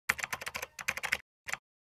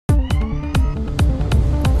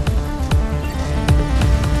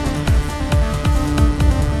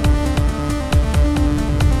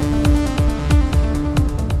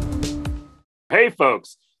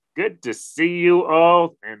folks. Good to see you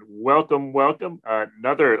all and welcome.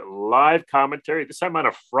 Another live commentary, this time on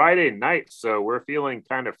a Friday night. So we're feeling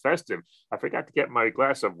kind of festive. I forgot to get my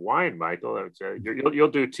glass of wine, Michael.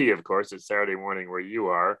 You'll do tea, of course. It's Saturday morning where you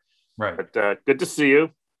are. Right. But good to see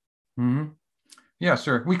you. Mm-hmm. Yeah,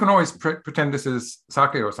 sure. We can always pretend this is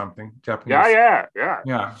sake or something. Japanese.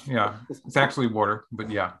 Yeah. It's actually water,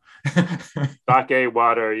 but yeah. Sake,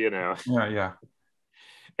 water, Yeah.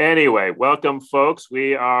 Anyway, welcome, folks.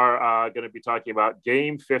 We are going to be talking about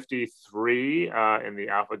Game 53 in the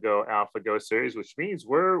AlphaGo series, which means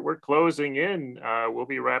we're closing in. We'll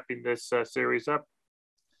be wrapping this series up.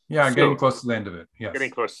 Yeah, soon. Getting close to the end of it. Yes. Getting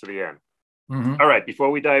close to the end. Mm-hmm. All right. Before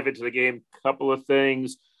we dive into the game, a couple of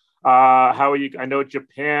things. How are you? I know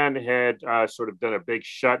Japan had sort of done a big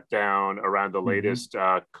shutdown around the latest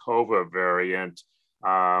COVID variant.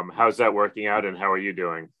 How's that working out, and how are you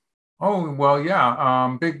doing? Oh, well,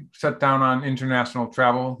 yeah. Big shutdown on international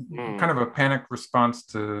travel, kind of a panic response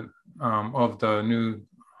to of the new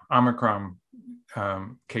Omicron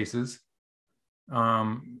cases.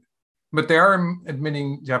 But they are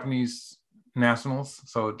admitting Japanese nationals,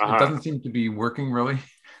 so it doesn't seem to be working really.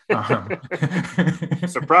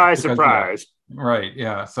 Surprise. Right.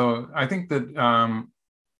 Yeah. So I think that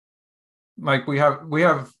like we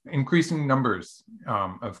have increasing numbers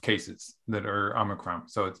of cases that are Omicron.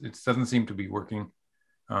 So it doesn't seem to be working.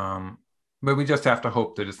 But we just have to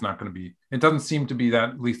hope that it's not going to be, it doesn't seem to be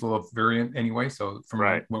that lethal of variant anyway. So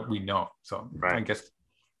from what we know. So I guess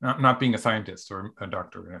not being a scientist or a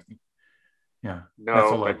doctor or anything. Yeah. No,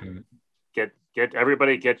 that's all I can. Get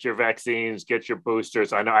everybody, get your vaccines, get your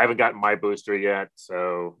boosters. I know I haven't gotten my booster yet,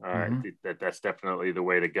 so that's definitely the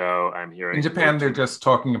way to go. I'm hearing in Japan they're just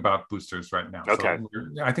talking about boosters right now. Okay,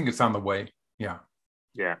 so I think it's on the way. Yeah,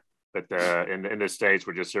 but in the States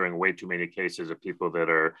we're just hearing way too many cases of people that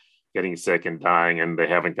are getting sick and dying, and they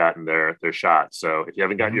haven't gotten their shots. So if you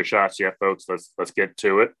haven't gotten your shots yet, folks, let's get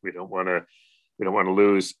to it. We don't want to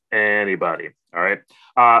lose anybody. All right.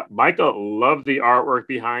 Michael, love the artwork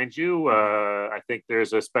behind you. I think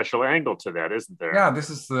there's a special angle to that, isn't there? Yeah, this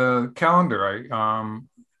is the calendar.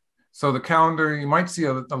 So the calendar, you might see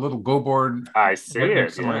a little go board. I see right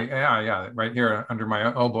it. Yeah, right here under my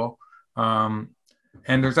elbow. And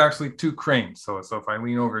there's actually two cranes. So if I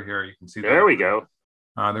lean over here, you can see. There we go.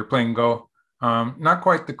 They're playing Go. Not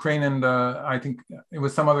quite the crane, and I think it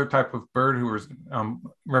was some other type of bird who was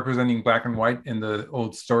representing black and white in the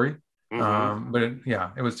old story. But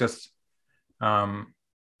it was just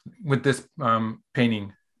with this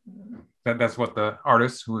painting. That's what the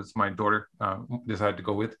artist, who is my daughter, decided to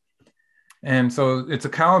go with. And so it's a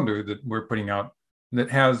calendar that we're putting out that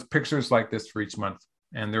has pictures like this for each month,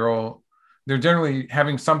 and they're generally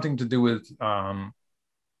having something to do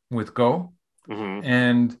with Go,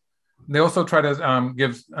 and they also try to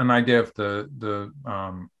give an idea of the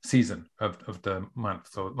season of the month.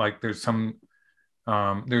 So like there's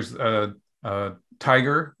a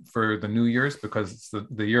tiger for the New Year's because it's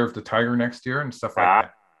the year of the tiger next year and stuff like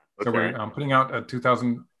that. So we're putting out a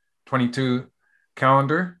 2022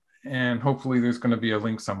 calendar, and hopefully there's going to be a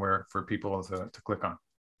link somewhere for people to click on.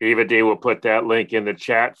 Eva-Dee will put that link in the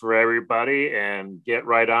chat for everybody, and get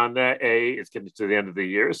right on that. A, it's getting to the end of the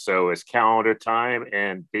year, so it's calendar time.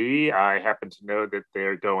 And B, I happen to know that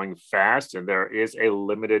they're going fast and there is a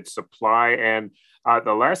limited supply. And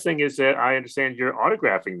the last thing is that I understand you're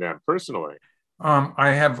autographing them personally. I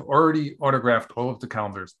have already autographed all of the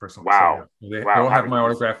calendars personally. Wow. So they all have my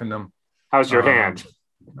autograph in them. How's your hand?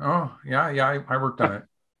 Oh, yeah. I worked on it.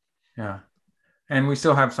 Yeah. And we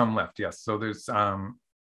still have some left. Yes. So there's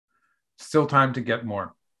still time to get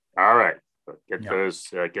more. All right. Get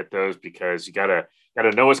those because you gotta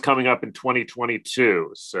know what's coming up in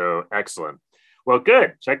 2022. So excellent. Well,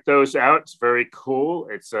 good. Check those out. It's very cool.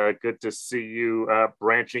 It's good to see you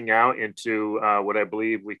branching out into what I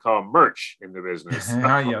believe we call merch in the business.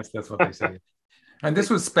 Yes, that's what they say. And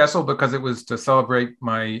this was special because it was to celebrate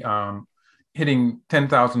my hitting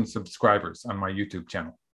 10,000 subscribers on my YouTube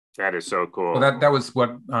channel. That is so cool. So that was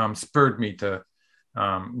what spurred me to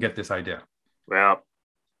get this idea. Well,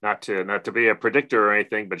 not to be a predictor or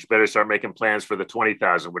anything, but you better start making plans for the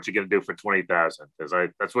 20,000. What you're going to do for 20,000? Because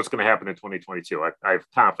that's what's going to happen in 2022. I have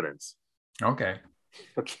confidence. Okay.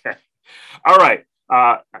 All right.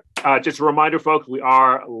 Just a reminder, folks, we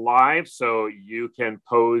are live, so you can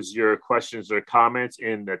pose your questions or comments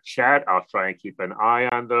in the chat. I'll try and keep an eye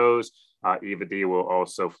on those. Eva-Dee will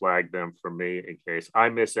also flag them for me in case I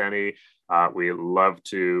miss any. We love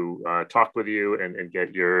to talk with you and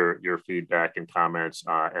get your feedback and comments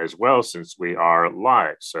as well, since we are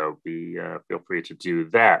live. So feel free to do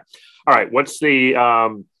that. All right, what's the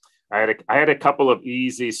I had a couple of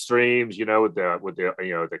easy streams, with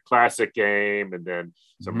the the classic game and then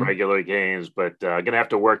some Mhm. regular games, but gonna have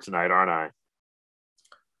to work tonight, aren't I?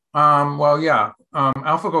 Well, yeah.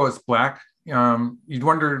 AlphaGo is black. You'd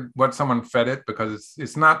wonder what someone fed it because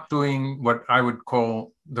it's not doing what I would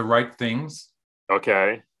call the right things,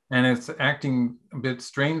 Okay. and it's acting a bit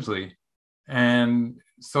strangely, and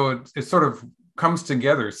so it sort of comes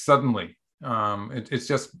together suddenly. It's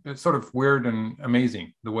sort of weird and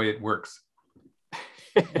amazing the way it works,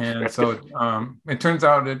 and That's so good. it turns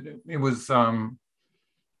out it was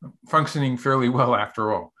functioning fairly well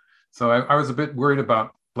after all. So I was a bit worried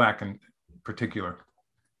about black in particular.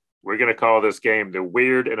 We're gonna call this game the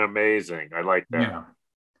weird and amazing. I like that. Yeah.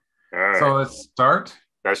 All right, So let's start.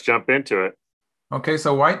 let's jump into it. Okay,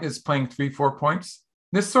 so white is playing 3-4 points.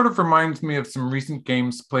 This sort of reminds me of some recent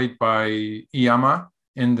games played by Iyama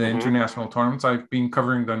in the Hmm. international tournaments. I've been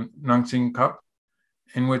covering the Nansing Cup,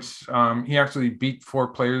 in which he actually beat 4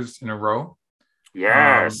 players in a row. Um,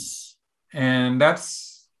 Yes. and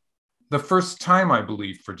that's the first time, I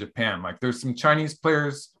believe, for Japan. Like there's some Chinese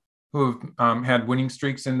players who have had winning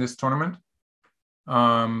streaks in this tournament.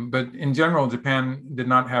 But in general, Japan did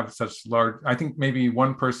not have such large. I think maybe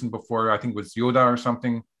one person before, I think it was Yoda or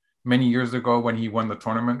something, many years ago when he won the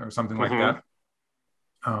tournament or something like Hmm. that.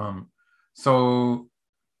 Um, so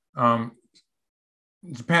um,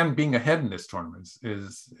 Japan being ahead in this tournament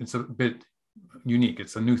is it's a bit unique.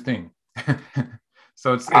 It's a new thing.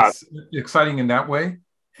 So Uh, it's exciting in that way.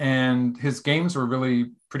 And his games were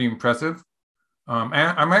really pretty impressive. And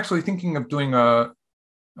I'm actually thinking of doing a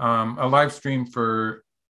live stream for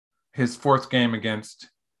his fourth game against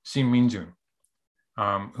Shin Minjun,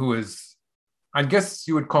 who is, I guess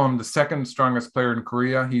you would call him the second strongest player in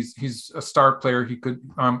Korea. He's a star player.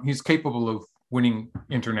 He's capable of winning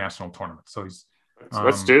international tournaments. So he's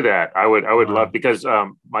let's um, do that. I would uh, love because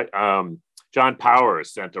my John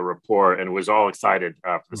Powers sent a report and was all excited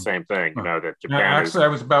for the same thing. That Japan is. actually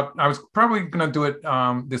I was probably going to do it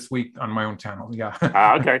this week on my own channel. Yeah,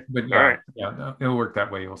 Okay. but All right. yeah, it'll work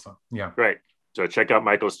that way also. Yeah. Great. So check out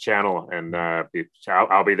Michael's channel, and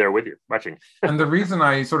I'll be there with you watching. And the reason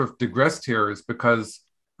I sort of digressed here is because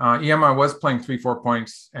Iyama was playing 3-4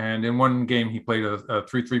 points, and in one game he played a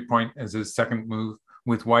 3-3 point as his second move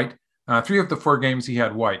with white. 3 of the 4 games he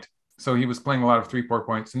had white, so he was playing a lot of 3-4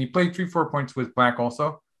 points, and he played 3-4 points with black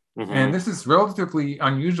also. And Hmm. this is relatively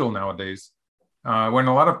unusual nowadays, when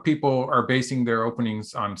a lot of people are basing their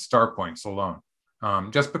openings on star points alone,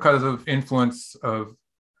 just because of influence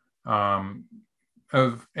um,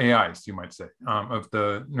 of AIs, you might say, of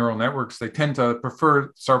the neural networks. They tend to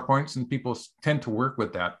prefer star points, and people tend to work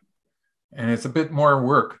with that. And it's a bit more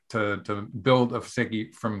work to build a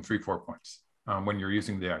Fuseki from 3-4 points when you're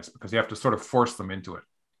using the AIs, because you have to sort of force them into it.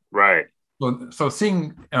 Right. So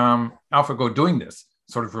seeing AlphaGo doing this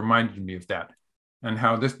sort of reminded me of that, and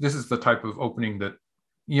how this is the type of opening that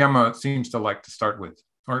Yama seems to like to start with,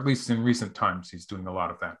 or at least in recent times, he's doing a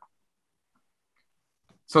lot of that.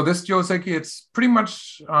 So this Joseki, it's pretty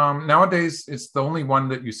much nowadays, it's the only one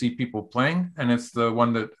that you see people playing, and it's the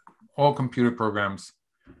one that all computer programs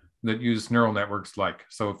that use neural networks like.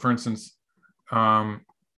 So for instance,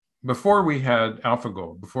 before we had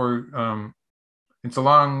AlphaGo, it's a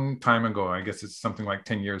long time ago, I guess it's something like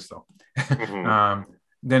 10 years though, Hmm.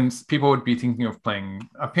 then people would be thinking of playing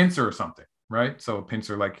a pincer or something, right? So a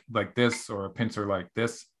pincer like this, or a pincer like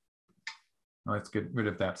this. Let's get rid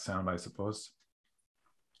of that sound, I suppose.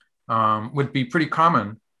 Would be pretty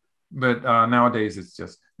common, but nowadays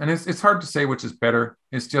it's hard to say which is better.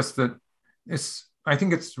 It's just that I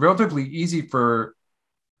think it's relatively easy for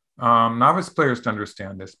novice players to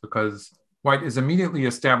understand this, because white is immediately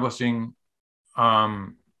establishing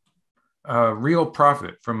a real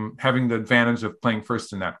profit from having the advantage of playing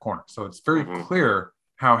first in that corner. So it's very Hmm. clear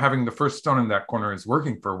how having the first stone in that corner is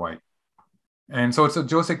working for white. And so it's a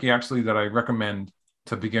joseki actually that I recommend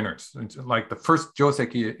to beginners. It's like the first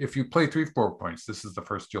joseki, if you play 3-4 points, this is the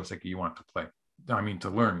first joseki you want to play. I mean, to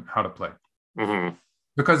learn how to play. Hmm.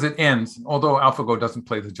 Because it ends, although AlphaGo doesn't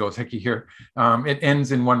play the joseki here, it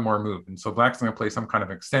ends in one more move. And so black's going to play some kind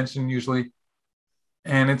of extension usually.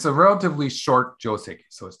 And it's a relatively short joseki.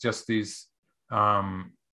 So it's just this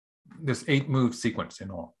 8-move sequence in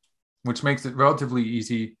all, which makes it relatively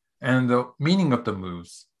easy. And the meaning of the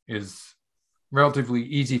moves is relatively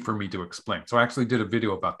easy for me to explain. So I actually did a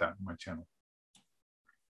video about that on my channel.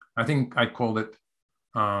 I think I called it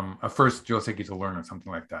a first joseki to learn or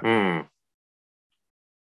something like that. Mm.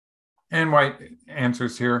 And white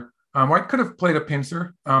answers here. White could have played a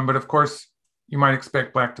pincer, but of course you might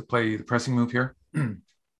expect black to play the pressing move here,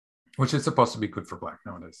 which is supposed to be good for black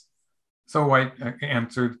nowadays. So white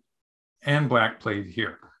answered, and black played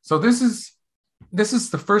here. So this is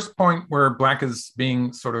the first point where black is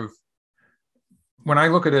being sort of, when I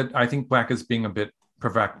look at it, I think black is being a bit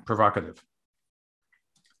provocative.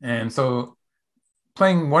 And so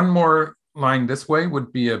playing one more line this way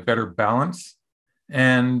would be a better balance,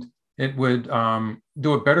 and it would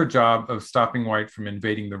do a better job of stopping white from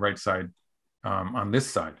invading the right side on this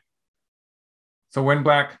side. So when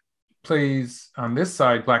black plays on this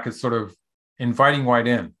side, black is sort of inviting white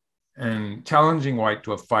in and challenging white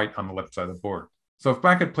to a fight on the left side of the board. So if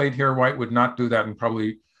black had played here, white would not do that, and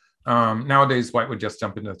probably nowadays white would just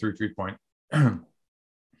jump into 3-3 point.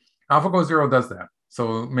 AlphaGo 0 does that.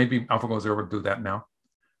 So maybe AlphaGo 0 would do that now.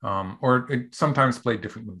 Or it sometimes play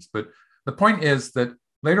different moves. But the point is that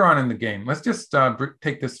later on in the game, let's just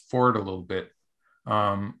take this forward a little bit.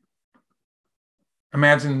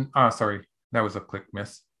 Imagine, sorry, that was a click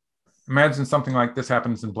miss. Imagine something like this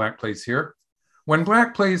happens and black plays here. When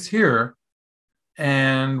black plays here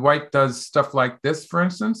and white does stuff like this, for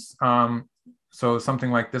instance, so something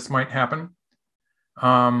like this might happen,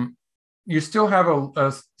 you still have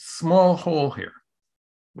a small hole here.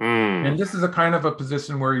 And this is a kind of a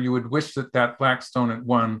position where you would wish that that black stone at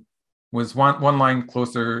 1 was one line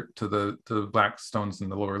closer to the black stones in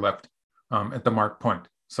the lower left at the mark point.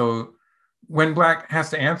 So when black has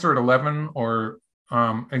to answer at 11, or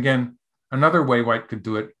again, another way white could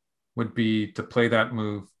do it would be to play that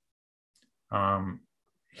move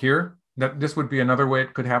here. That this would be another way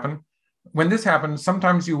it could happen. When this happens,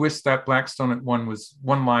 sometimes you wish that black stone at 1 was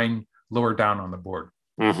one line lower down on the board.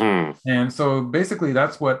 Mm-hmm. And so basically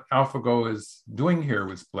that's what AlphaGo is doing here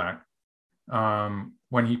with black. When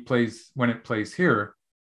it plays here,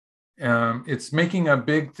 it's making a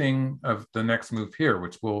big thing of the next move here,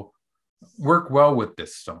 which will work well with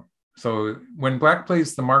this stone. So when black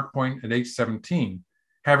plays the mark point at h17,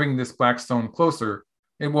 having this black stone closer,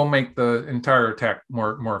 it will make the entire attack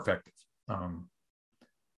more effective.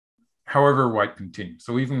 However, white continues.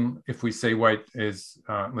 So even if we say white is,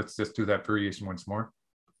 let's just do that variation once more.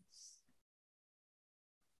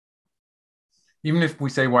 Even if we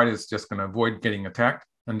say white is just going to avoid getting attacked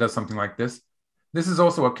and does something like this, this is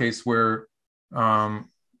also a case where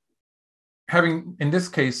having, in this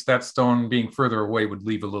case, that stone being further away would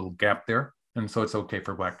leave a little gap there. And so it's okay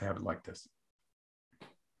for black to have it like this.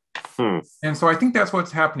 And so I think that's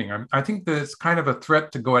what's happening. I think that it's kind of a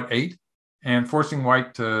threat to go at 8 and forcing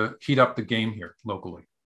white to heat up the game here locally.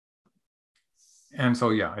 And so,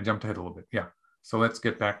 yeah, I jumped ahead a little bit. Yeah. So let's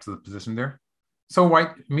get back to the position there. So white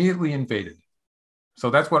immediately invaded. So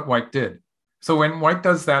that's what white did. So when white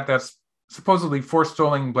does that, that's supposedly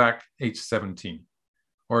forestalling black h17,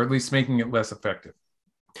 or at least making it less effective.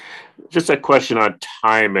 Just a question on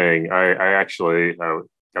timing. I actually got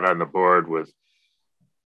on the board with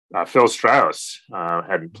Phil Strauss.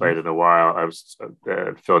 Hadn't played in a while. I was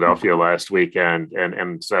in Philadelphia last weekend,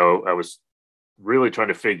 and so I was really trying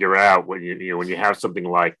to figure out when you have something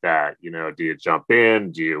like that, do you jump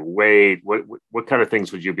in? Do you wait? What kind of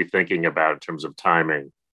things would you be thinking about in terms of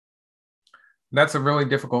timing? That's a really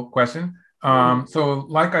difficult question. So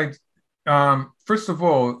like first of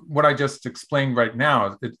all, what I just explained right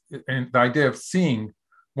now, and the idea of seeing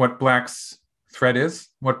what black's threat is,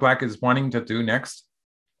 what black is wanting to do next,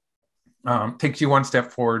 takes you one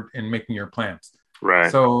step forward in making your plans.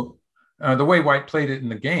 Right. So the way white played it in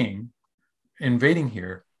the game, invading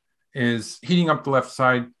here, is heating up the left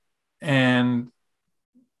side, and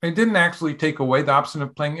it didn't actually take away the option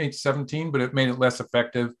of playing h17, but it made it less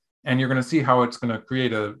effective. And you're going to see how it's going to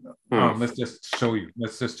create a, let's just show you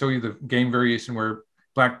the game variation where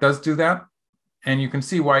black does do that. And you can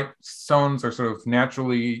see white stones are sort of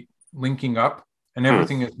naturally linking up, and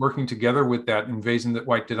everything is working together with that invasion that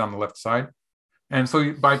white did on the left side. And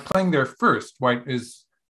so by playing there first, white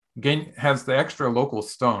has the extra local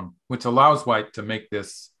stone, which allows white to make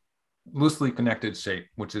this loosely connected shape,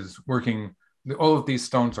 which is working. All of these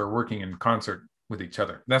stones are working in concert with each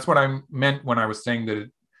other. That's what I meant when I was saying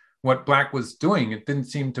that what black was doing, it didn't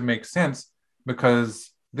seem to make sense,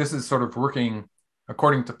 because this is sort of working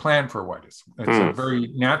according to plan for white. It's a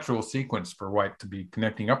very natural sequence for white to be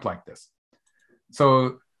connecting up like this.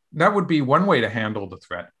 So that would be one way to handle the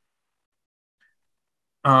threat.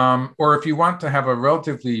 Or if you want to have a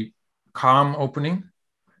relatively calm opening,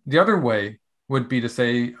 the other way would be to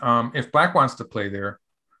say, if black wants to play there,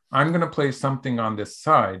 I'm going to play something on this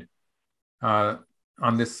side,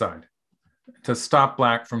 to stop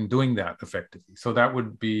black from doing that effectively. So that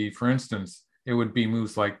would be, for instance, it would be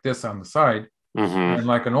moves like this on the side, and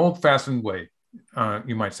like an old-fashioned way,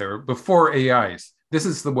 you might say, or before AIs, this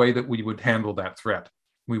is the way that we would handle that threat.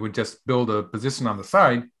 We would just build a position on the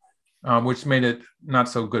side which made it not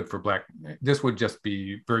so good for black. This would just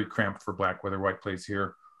be very cramped for black, whether white plays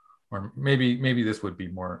here, or maybe this would be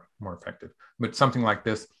more effective. But something like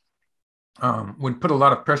this would put a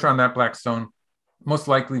lot of pressure on that black stone. Most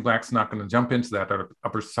likely black's not going to jump into that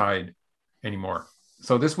upper side anymore.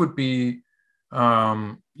 So this would be,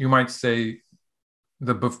 you might say,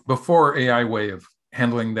 the before AI way of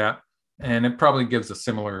handling that. And it probably gives a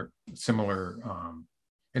similar,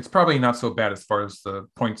 it's probably not so bad as far as the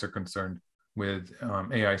points are concerned with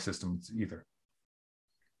AI systems either.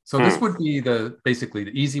 So this would be basically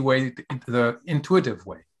the easy way, the intuitive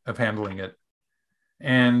way of handling it.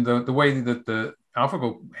 And the way that the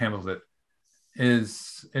AlphaGo handles it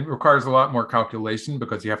is it requires a lot more calculation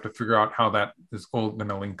because you have to figure out how that is all going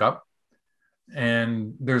to link up.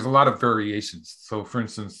 And there's a lot of variations. So for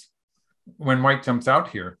instance, when white jumps out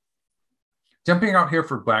here, jumping out here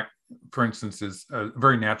for black, for instance, is a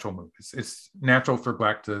very natural move. It's natural for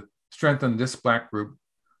black to strengthen this black group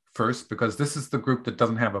first because this is the group that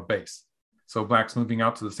doesn't have a base. So black's moving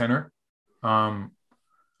out to the center.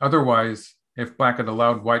 Otherwise, if black had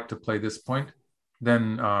allowed white to play this point,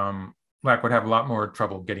 then black would have a lot more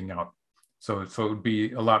trouble getting out. So it would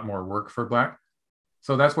be a lot more work for black.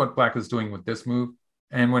 So that's what black is doing with this move.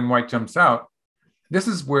 And when white jumps out, this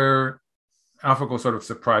is where AlphaGo sort of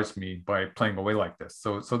surprised me by playing away like this.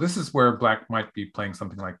 So this is where black might be playing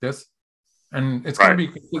something like this. And it's going to be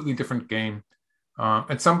a completely different game.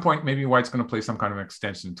 At some point, maybe white's going to play some kind of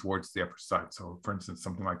extension towards the upper side. So for instance,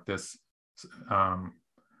 something like this,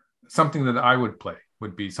 something that I would play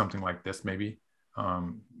would be something like this, maybe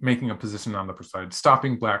making a position on the upper side,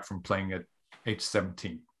 stopping black from playing at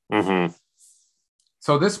h17. Mm-hmm.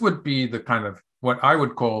 So this would be the kind of what I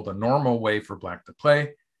would call the normal way for black to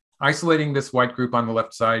play, isolating this white group on the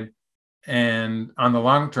left side and on the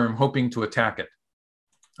long term, hoping to attack it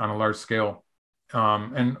on a large scale.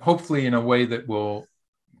 And hopefully in a way that will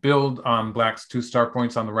build on black's 2 star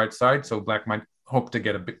points on the right side. So black might hope to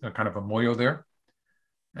get a kind of a moyo there.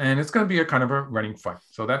 And it's going to be a kind of a running fight.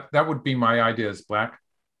 So that would be my idea as black.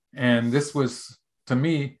 And this was, to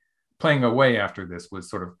me, playing away after this was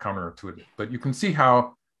sort of counterintuitive. But you can see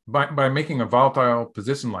how by making a volatile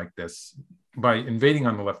position like this, by invading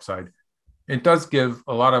on the left side, it does give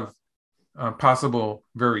a lot of possible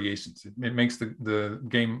variations. It makes the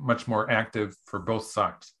game much more active for both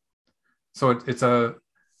sides. So it's a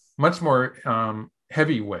much more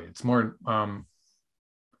heavy way. It's more,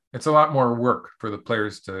 it's a lot more work for the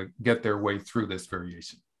players to get their way through this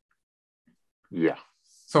variation. Yeah.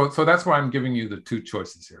 So that's why I'm giving you the 2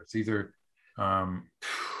 choices here. It's either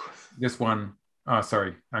this one.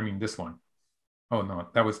 Sorry, I mean this one. Oh no,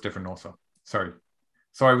 that was different also. Sorry.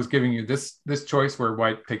 So I was giving you this choice where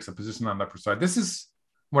white takes a position on the upper side. This is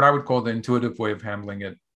what I would call the intuitive way of handling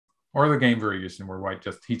it, or the game variation where white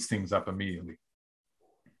just heats things up immediately.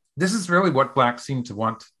 This is really what black seems to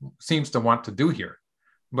want to do here.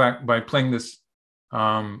 Black, by playing this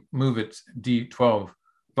move at d12,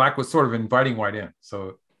 black was sort of inviting white in.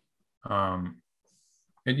 So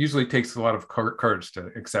it usually takes a lot of courage to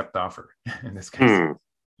accept the offer in this case.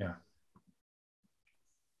 Yeah.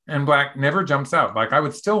 And black never jumps out. Like I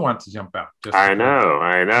would still want to jump out. I know.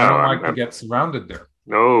 I don't like to get surrounded there.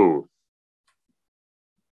 No.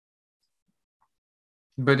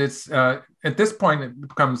 But it's at this point, it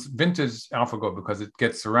becomes vintage AlphaGo because it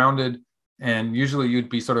gets surrounded. And usually you'd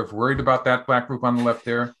be sort of worried about that black group on the left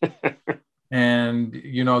there. And,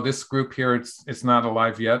 you know, this group here, it's not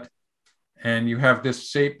alive yet. And you have this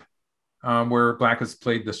shape where black has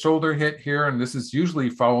played the shoulder hit here. And this is usually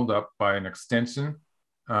followed up by an extension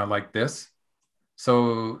like this.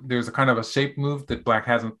 So there's a kind of a shape move that black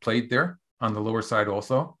hasn't played there on the lower side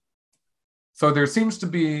also. So there seems to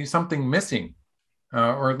be something missing,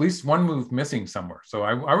 or at least one move missing somewhere. So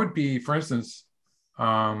I would be, for instance,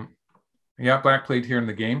 yeah, black played here in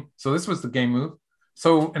the game. So this was the game move.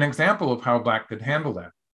 So an example of how black could handle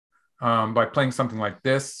that by playing something like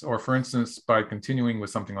this, or for instance, by continuing with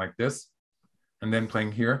something like this, and then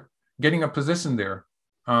playing here, getting a position there,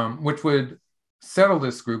 which would settle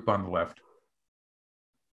this group on the left.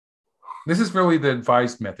 This is really the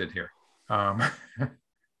advised method here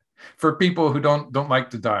for people who don't like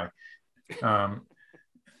to die.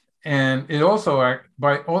 And it also,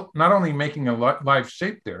 by not only making a live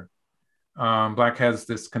shape there, black has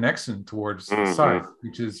this connection towards the side,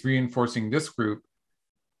 which is reinforcing this group.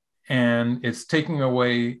 And it's taking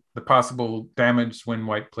away the possible damage when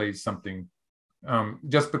white plays something,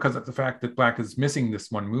 just because of the fact that black is missing this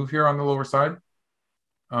one move here on the lower side.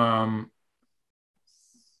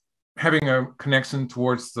 having a connection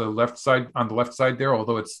towards the left side, on the left side there,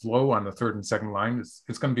 although it's low on the third and second line,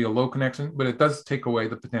 it's going to be a low connection, but it does take away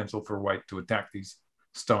the potential for white to attack these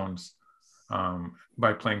stones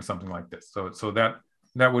by playing something like this. So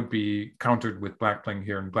that would be countered with black playing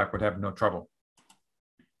here, and black would have no trouble.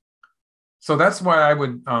 So that's why I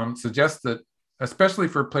would suggest that, especially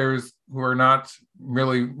for players who are not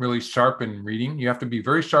really, really sharp in reading, you have to be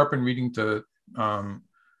very sharp in reading to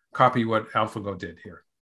copy what AlphaGo did here.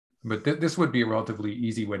 But this would be a relatively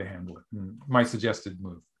easy way to handle it. My suggested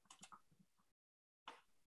move.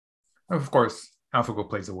 Of course, AlphaGo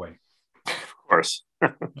plays away. Of course.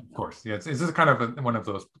 Of course, yes. This is kind of one of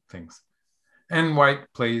those things. And white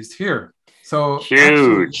plays here. So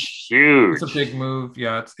huge. It's a big move.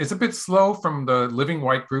 Yeah, it's a bit slow from the living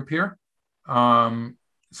white group here.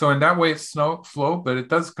 So in that way, it's slow, but it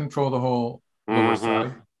does control the whole lower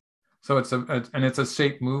side. So it's a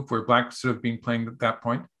shape move where black should have been playing at that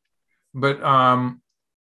point. But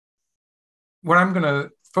what I'm going to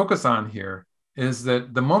focus on here is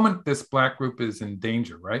that the moment this black group is in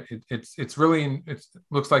danger, right? It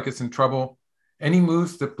looks like it's in trouble. Any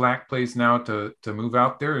moves that black plays now to move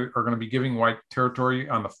out there are going to be giving white territory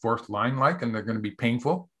on the fourth line, and they're going to be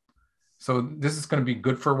painful. So this is going to be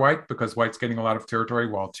good for white because white's getting a lot of territory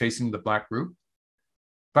while chasing the black group.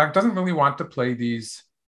 Black doesn't really want to play these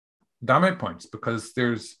dame points because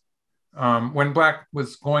there's when black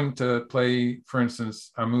was going to play, for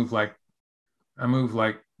instance, a move like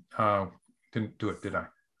didn't do it, did I?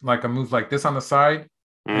 Like a move like this on the side,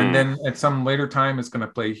 and then at some later time it's going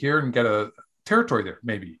to play here and get a territory there,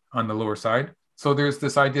 maybe on the lower side. So there's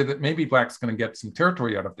this idea that maybe black's going to get some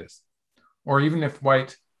territory out of this, or even if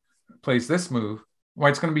white plays this move,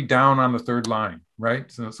 white's going to be down on the third line,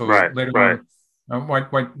 right? So later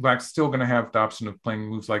on, black's still going to have the option of playing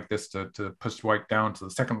moves like this to push white down to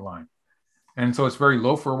the second line. And so it's very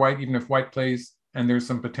low for white, even if white plays, and there's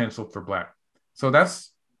some potential for black. So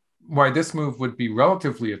that's why this move would be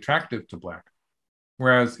relatively attractive to black.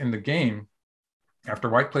 Whereas in the game, after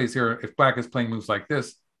white plays here, if black is playing moves like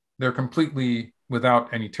this, they're completely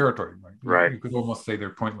without any territory. Right? You could almost say they're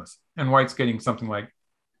pointless. And white's getting something like,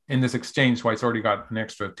 in this exchange, white's already got an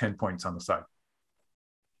extra 10 points on the side.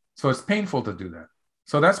 So it's painful to do that.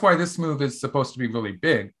 So that's why this move is supposed to be really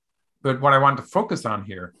big. But what I want to focus on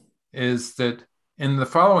here is that in the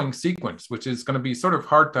following sequence, which is going to be sort of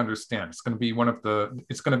hard to understand, it's going to be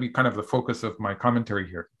kind of the focus of my commentary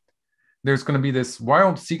here. There's going to be this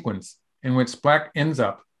wild sequence in which black ends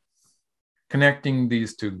up connecting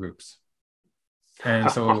these two groups. And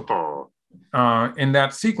so in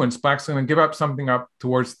that sequence, black's going to give up something up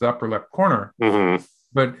towards the upper left corner.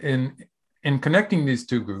 But in connecting these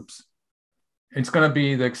two groups, it's going to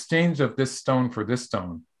be the exchange of this stone for this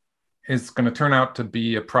stone is going to turn out to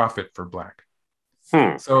be a profit for black.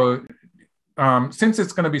 So since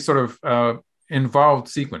it's going to be sort of involved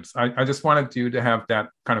sequence, I just wanted you to have that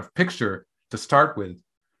kind of picture to start with,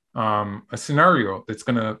 a scenario that's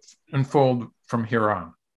going to unfold from here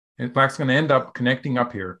on. And black's going to end up connecting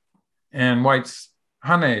up here, and white's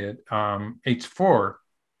hane at h4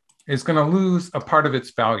 is going to lose a part of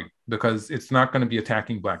its value because it's not going to be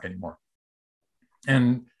attacking black anymore.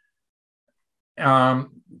 And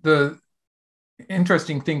the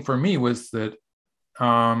interesting thing for me was that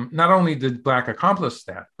not only did black accomplish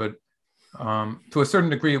that, but to a certain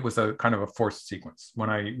degree, it was a kind of a forced sequence when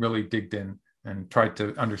I really digged in and tried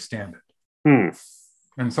to understand it.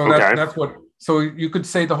 And so that's what, so you could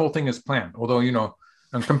say the whole thing is planned, although,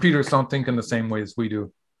 computers don't think in the same way as we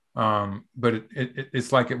do. But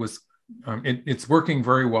it's like it was, it's working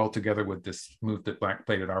very well together with this move that black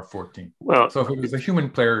played at R14. Well, so if it was a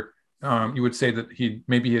human player, you would say that he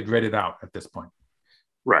had read it out at this point.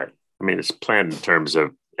 Right. I mean, it's planned in terms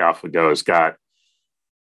of AlphaGo's got,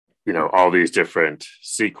 all these different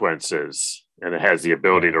sequences, and it has the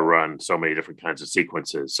ability to run so many different kinds of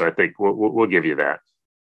sequences. So I think we'll give you that.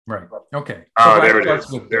 Right. Okay. So there it is.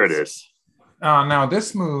 There it is. Now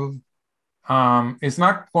this move is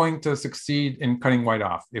not going to succeed in cutting white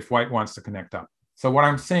off if white wants to connect up. So what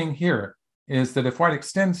I'm saying here is that if white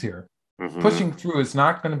extends here, pushing through is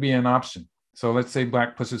not going to be an option. So let's say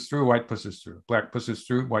black pushes through, white pushes through, black pushes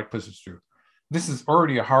through, white pushes through. This is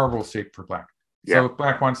already a horrible shape for black. Yeah. So if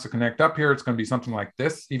black wants to connect up here, it's going to be something like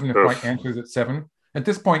this, even if white answers at 7. At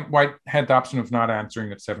this point, white had the option of not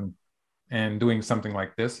answering at 7 and doing something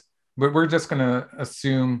like this. But we're just going to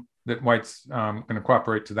assume that white's going to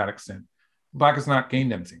cooperate to that extent. Black has not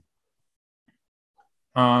gained anything.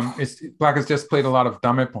 Black has just played a lot of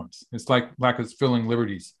dame points. It's like black is filling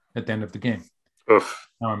liberties at the end of the game.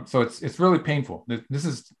 So it's really painful. This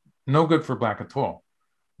is no good for black at all.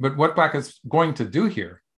 But what black is going to do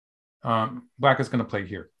here black is going to play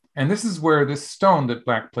here. And this is where this stone that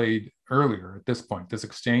black played earlier at this point, this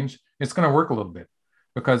exchange, it's going to work a little bit.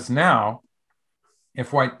 Because now,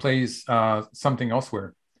 if white plays something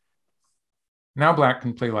elsewhere, now black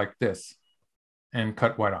can play like this and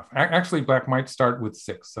cut white off. Actually, black might start with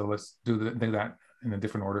 6. So let's do that in a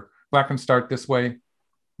different order. Black can start this way,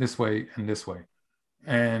 and this way.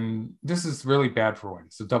 And this is really bad for white.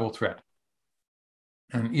 It's a double threat.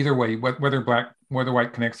 And either way, whether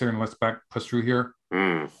white connects here and lets black push through here,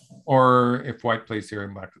 or if white plays here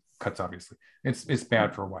and black cuts, obviously, it's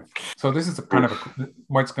bad for white. So this is a kind of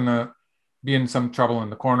white's gonna be in some trouble in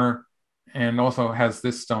the corner, and also has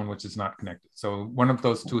this stone which is not connected. So one of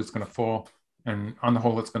those two is gonna fall, and on the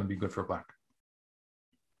whole, it's gonna be good for black.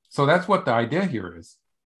 So that's what the idea here is.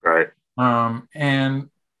 Right. And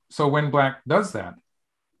so when black does that,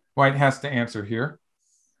 white has to answer here.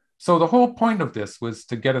 So the whole point of this was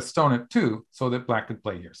to get a stone at 2 so that black could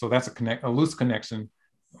play here. So that's a loose connection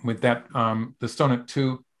with that, the stone at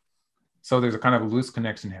 2. So there's a kind of a loose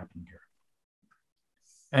connection happening here.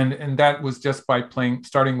 And that was just by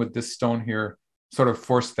starting with this stone here, sort of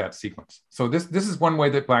forced that sequence. So this is one way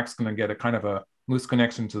that black's going to get a kind of a loose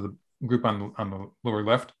connection to the group on the lower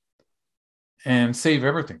left and save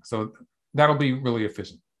everything. So that'll be really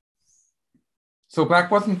efficient. So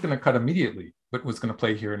black wasn't going to cut immediately, but was going to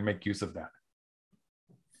play here and make use of that.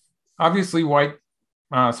 Obviously, white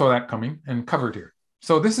saw that coming and covered here.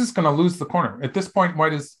 So this is going to lose the corner. At this point,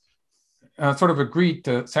 white is sort of agreed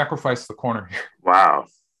to sacrifice the corner here. Wow.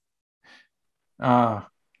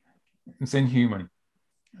 It's inhuman.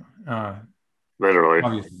 Literally.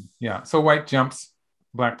 Obviously. Yeah. So white jumps,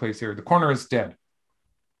 black plays here. The corner is dead.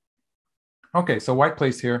 Okay, so white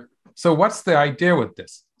plays here. So what's the idea with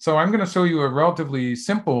this? So I'm going to show you a relatively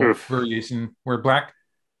simple variation where black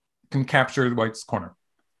can capture white's corner.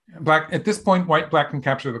 At this point, black can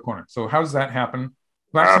capture the corner. So how does that happen?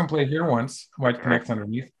 Black's going to play here once, white connects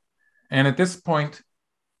underneath. And at this point,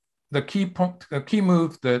 the key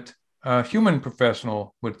move that a human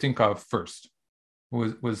professional would think of first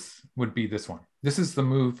would be this one. This is the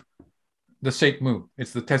move, the shape move.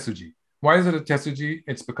 It's the tesuji. Why is it a tesuji?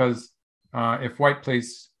 It's because if white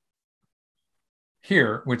plays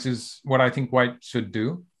here, which is what I think white should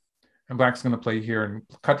do, and black's going to play here and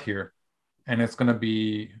cut here, and it's going to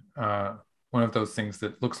be one of those things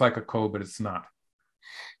that looks like a ko, but it's not.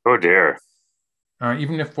 Oh dear.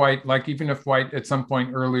 Even if white at some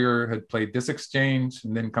point earlier had played this exchange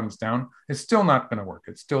and then comes down, it's still not going to work.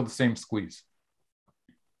 It's still the same squeeze.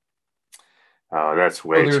 Oh, that's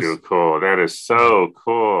way too cool. That is so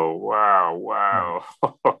cool. Wow.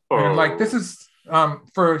 And like this is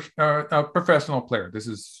for a professional player, this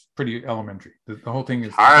is pretty elementary. The whole thing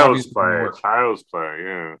is child's play.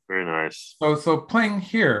 Yeah, very nice. So playing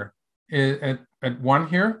here at 1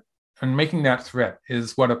 here and making that threat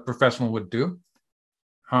is what a professional would do.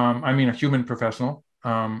 I mean, a human professional.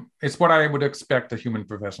 It's what I would expect a human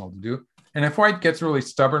professional to do. And if white gets really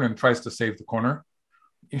stubborn and tries to save the corner,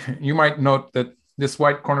 you might note that this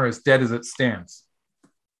white corner is dead as it stands.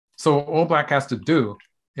 So all black has to do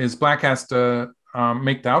is black has to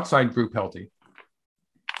make the outside group healthy.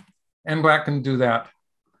 And black can do that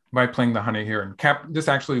by playing the honey here. And this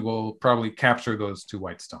actually will probably capture those 2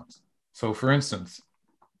 white stones. So for instance,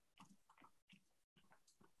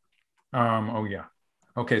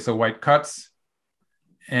 okay, so white cuts.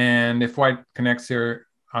 And if white connects here,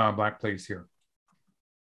 black plays here.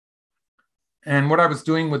 And what I was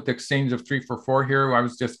doing with the exchange of 3 for 4 here, I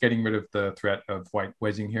was just getting rid of the threat of white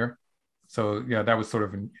wedging here. So yeah, that was sort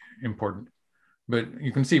of important. But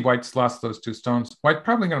you can see white's lost those 2 stones. White's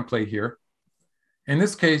probably going to play here. In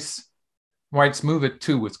this case, white's move at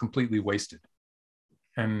 2 was completely wasted.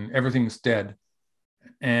 And everything's dead.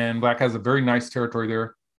 And black has a very nice territory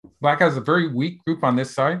there. Black has a very weak group on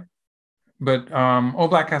this side. But all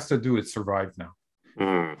black has to do is survive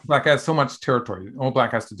now. Black has so much territory. All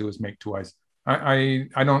black has to do is make 2 eyes.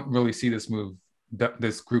 I don't really see this move,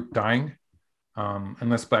 this group dying,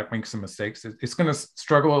 unless black makes some mistakes. It's going to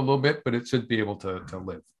struggle a little bit, but it should be able to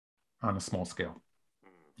live on a small scale.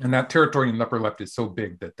 And that territory in the upper left is so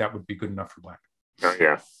big that would be good enough for black. Oh,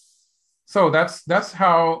 yeah. So that's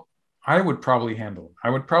how I would probably handle it.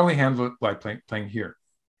 I would probably handle it by playing here,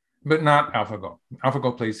 but not AlphaGo.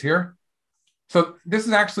 AlphaGo plays here. So this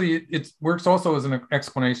is actually, it works also as an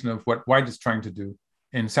explanation of what white is trying to do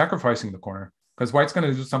in sacrificing the corner, because white's going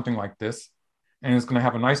to do something like this, and it's going to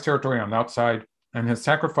have a nice territory on the outside, and has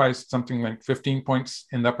sacrificed something like 15 points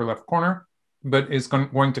in the upper left corner, but is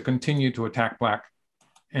going to continue to attack black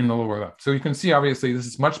in the lower left. So you can see, obviously, this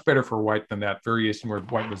is much better for white than that variation where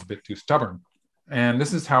white was a bit too stubborn. And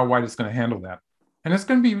this is how white is going to handle that. And it's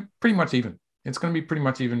going to be pretty much even. It's going to be pretty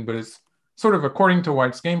much even, but it's sort of according to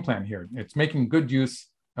white's game plan here. It's making good use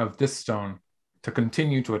of this stone to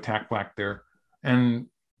continue to attack black there. And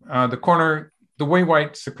the corner, the way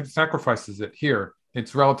white sacrifices it here,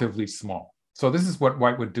 it's relatively small. So this is what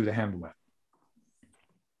white would do to handle that.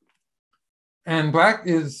 And black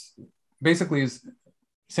is basically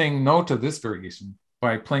saying no to this variation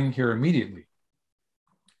by playing here immediately.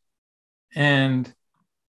 And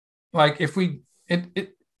like if we,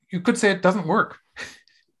 you could say it doesn't work.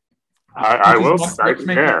 I will say,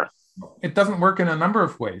 yeah. It doesn't work in a number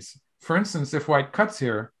of ways. For instance, if white cuts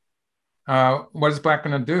here, what is black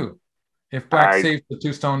going to do? If black saves the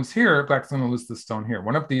 2 stones here, black's going to lose the stone here.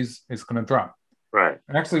 One of these is going to drop. Right.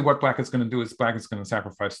 And actually, what black is going to do is black is going to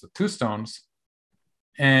sacrifice the 2 stones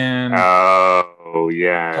and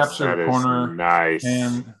capture the corner. Nice.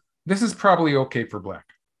 And this is probably okay for black.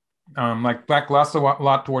 Like black lost a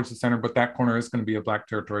lot towards the center, but that corner is going to be a black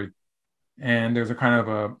territory. And there's a kind of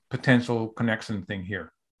a potential connection thing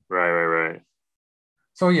here. Right.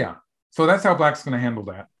 So yeah, so that's how black's going to handle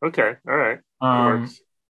that. Okay, all right.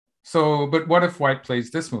 So, but what if white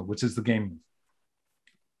plays this move, which is the game move?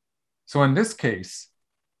 So in this case,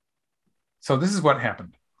 so this is what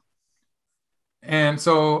happened. And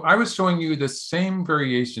so I was showing you the same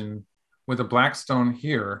variation with a black stone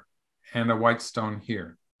here and a white stone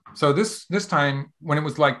here. So this time, when it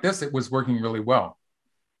was like this, it was working really well.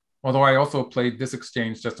 Although I also played this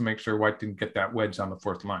exchange just to make sure white didn't get that wedge on the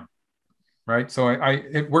 4th line, right? So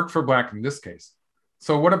it worked for black in this case.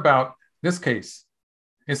 So what about this case?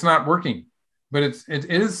 It's not working, but it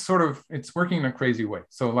is sort of, it's working in a crazy way.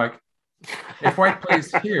 So like if white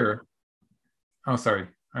plays here, oh, sorry,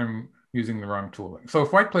 I'm using the wrong tool. So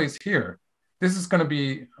if white plays here, this is going to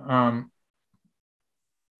be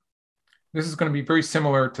very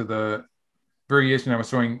similar to the variation I was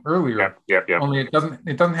showing earlier. Yep. Only it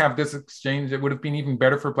doesn't have this exchange. It would have been even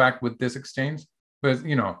better for black with this exchange, but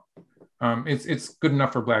you know, it's good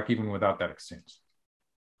enough for black even without that exchange.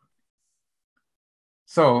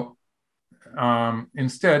 So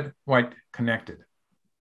instead, white connected,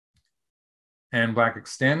 and black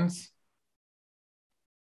extends.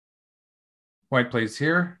 White plays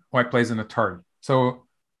here. White plays an Atari. So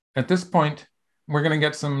at this point, we're going to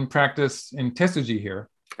get some practice in Tesuji here.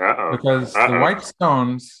 Because the white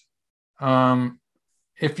stones,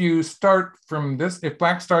 if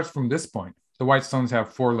black starts from this point, the white stones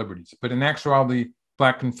have 4 liberties. But in actuality,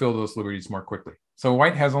 black can fill those liberties more quickly. So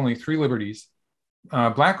white has only 3 liberties.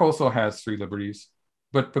 Black also has 3 liberties.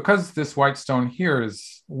 But because this white stone here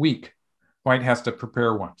is weak, white has to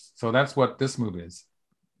prepare once. So that's what this move is.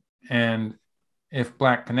 And if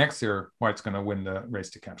black connects here, white's going to win the race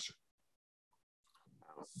to capture.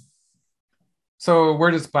 So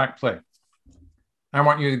where does black play? I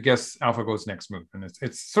want you to guess AlphaGo's next move. And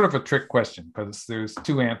it's sort of a trick question because there's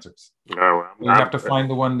 2 answers. You have to find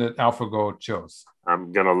the one that AlphaGo chose.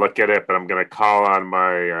 I'm going to look at it, but I'm going to call on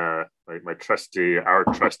my our trusty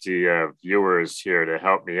viewers here to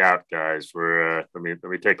help me out, guys. Let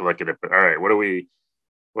me take a look at it. But all right, what do we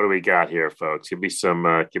got here, folks? Give me some,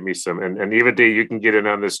 and Eva-Dee, you can get in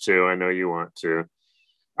on this too. I know you want to.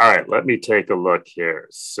 All right, let me take a look here.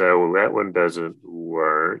 So that one doesn't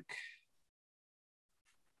work.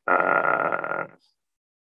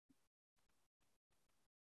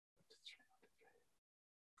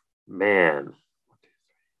 Man,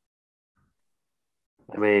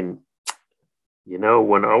 I mean, you know,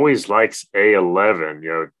 one always likes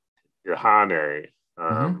A11, Yohane.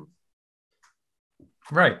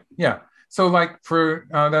 Right, yeah. So like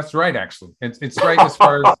that's right, actually. It's right as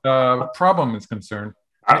far as problem is concerned.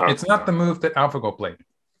 It's not the move that AlphaGo played.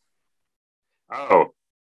 Oh,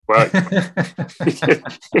 well,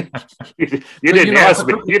 you didn't ask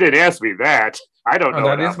me. You didn't ask me that. I don't know.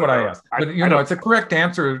 That is what I asked. But it's a correct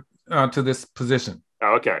answer to this position.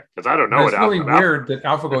 Oh, okay, because I don't know. It's really weird that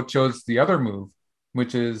AlphaGo chose the other move,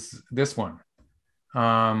 which is this one.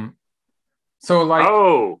 So like.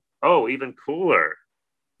 Oh, even cooler.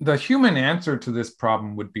 The human answer to this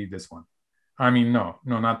problem would be this one. I mean, no,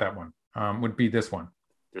 not that one. Would be this one.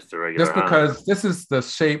 Just a regular. Just because this is the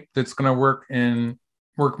shape that's going to work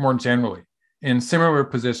more generally. In similar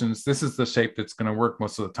positions, this is the shape that's going to work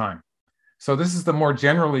most of the time. So this is the more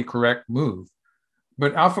generally correct move.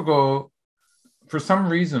 But AlphaGo, for some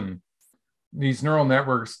reason, these neural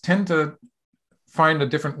networks tend to find a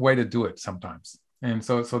different way to do it sometimes. And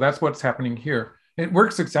so that's what's happening here. It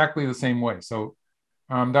works exactly the same way. So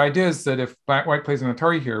the idea is that if white plays an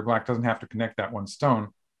Atari here, black doesn't have to connect that 1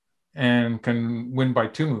 stone and can win by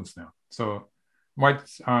 2 moves now. So white,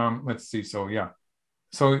 let's see. So yeah,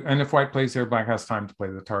 So, and if white plays here, black has time to play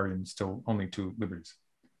the Atari and still only 2 liberties.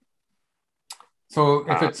 So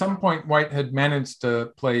if at some point white had managed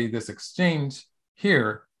to play this exchange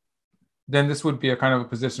here, then this would be a kind of a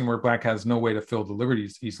position where black has no way to fill the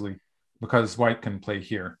liberties easily, because white can play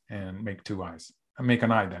here and make 2 eyes, make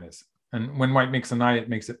an eye, that is. And when white makes an eye, it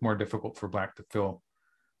makes it more difficult for black to fill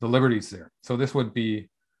the liberties there. So this would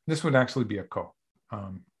actually be a ko.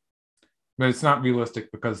 But it's not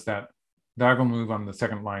realistic because that diagonal move on the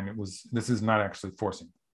second line, this is not actually forcing.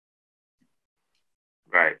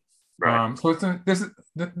 Right. Right. So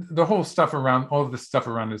the whole stuff around, all of this stuff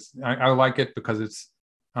around this, I like it because it's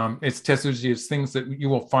tesuji, it's things that you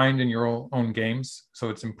will find in your own games. So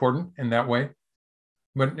it's important in that way.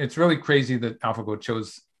 But it's really crazy that AlphaGo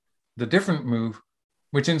chose the different move,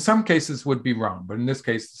 which in some cases would be wrong, but in this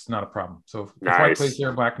case, it's not a problem. So if white plays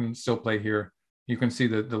here, black can still play here. You can see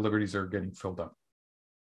that the liberties are getting filled up.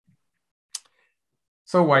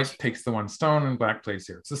 So white takes the 1 stone and black plays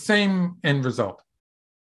here. It's the same end result.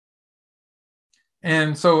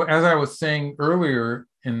 And so as I was saying earlier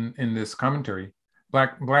in this commentary,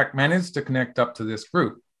 black managed to connect up to this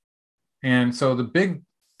group. And so the big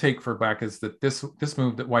take for black is that this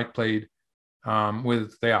move that white played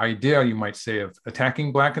with the idea, you might say, of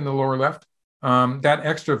attacking black in the lower left, that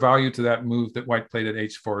extra value to that move that white played at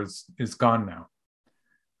h4 is gone now.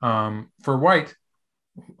 For white,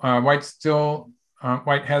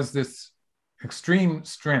 white has this extreme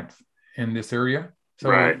strength in this area. So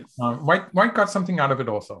white got something out of it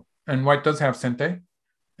also. And white does have sente.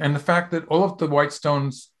 And the fact that all of the white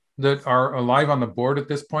stones that are alive on the board at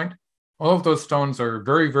this point, all of those stones are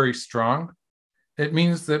very, very strong. It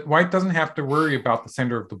means that white doesn't have to worry about the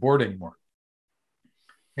center of the board anymore.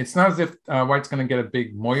 It's not as if white's going to get a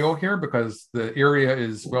big moyo here because the area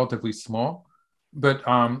is relatively small. But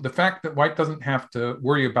the fact that white doesn't have to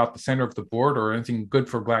worry about the center of the board or anything good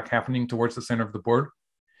for black happening towards the center of the board,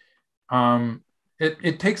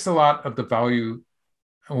 it takes a lot of the value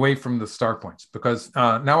away from the star points, because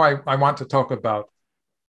now I want to talk about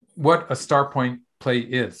what a star point play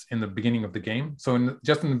is in the beginning of the game. So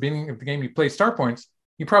just in the beginning of the game, you play star points,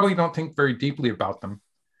 you probably don't think very deeply about them.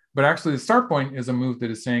 But actually the star point is a move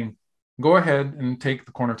that is saying, go ahead and take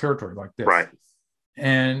the corner territory like this. Right.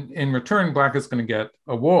 And in return, black is going to get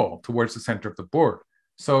a wall towards the center of the board.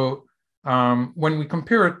 So when we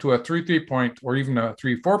compare it to a 3-3 point or even a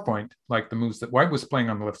 3-4 point, like the moves that white was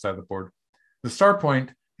playing on the left side of the board, the star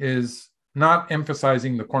point is not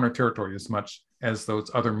emphasizing the corner territory as much as those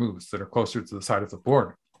other moves that are closer to the side of the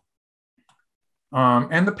board.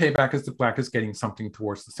 And the payback is that black is getting something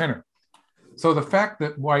towards the center. So the fact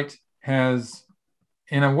that white has,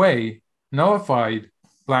 in a way, nullified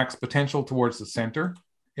black's potential towards the center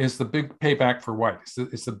is the big payback for white.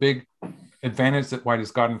 It's the big advantage that white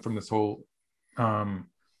has gotten from this whole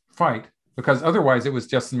fight, because otherwise it was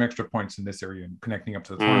just some extra points in this area and connecting up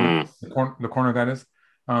to the corner, the corner that is.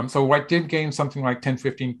 So white did gain something like 10,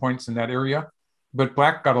 15 points in that area, but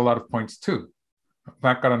black got a lot of points too.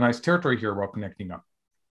 Black got a nice territory here while connecting up.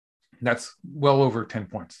 That's well over 10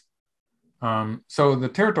 points. So the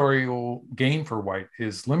territorial gain for white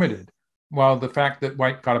is limited, while the fact that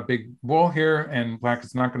white got a big wall here and black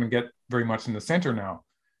is not going to get very much in the center now,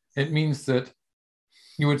 it means that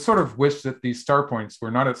you would sort of wish that these star points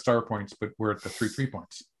were not at star points, but were at the 3-3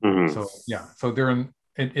 points. So yeah, so they're in,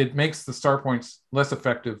 it makes the star points less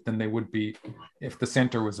effective than they would be if the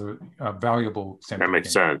center was a valuable center. That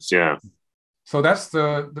makes sense, yeah. So that's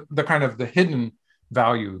the kind of the hidden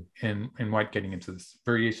value in white getting into this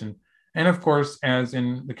variation. And of course, as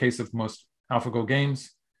in the case of most AlphaGo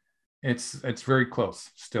games, it's very close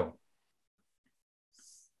still.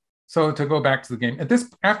 So to go back to the game,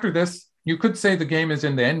 after this, you could say the game is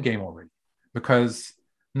in the end game already, because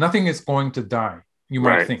nothing is going to die, you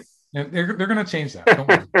might think. They're going to change that, don't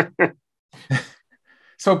worry.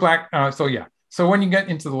 So so when you get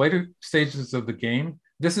into the later stages of the game,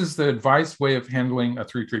 this is the advised way of handling a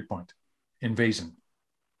 3-3 point invasion.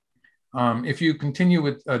 If you continue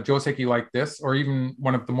with a joseki like this, or even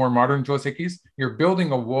one of the more modern josekis, you're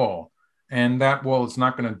building a wall, and that wall is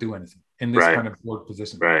not going to do anything in this kind of board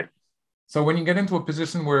position. So when you get into a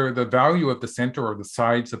position where the value of the center or the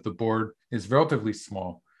sides of the board is relatively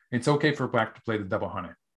small, it's okay for black to play the double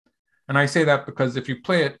hane. And I say that because if you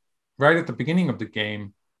play it right at the beginning of the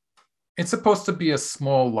game, it's supposed to be a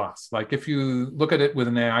small loss. Like if you look at it with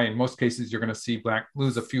an AI, in most cases, you're going to see black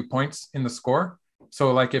lose a few points in the score.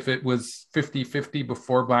 So like if it was 50-50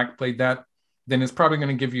 before black played that, then it's probably going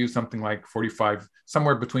to give you something like 45,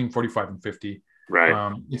 somewhere between 45 and 50.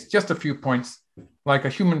 It's just a few points. Like a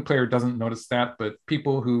human player doesn't notice that, but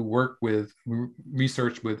people who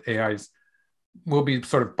research with AIs will be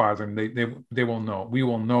sort of bothering. They will know. We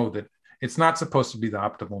will know that it's not supposed to be the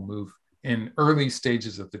optimal move in early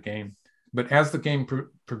stages of the game. But as the game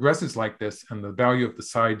progresses like this and the value of the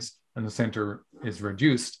sides and the center is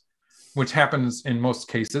reduced, which happens in most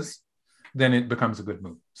cases, then it becomes a good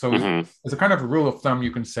move. So as a kind of a rule of thumb,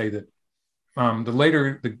 you can say that the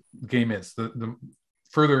later the game is, the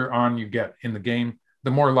further on you get in the game,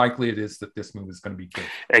 the more likely it is that this move is going to be good.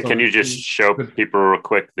 And so can you just show people real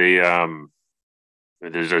quick the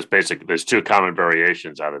there's two common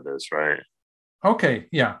variations out of this, right? Okay,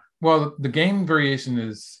 yeah. Well, the game variation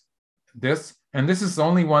is this, and this is the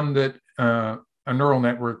only one that a neural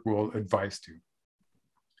network will advise to.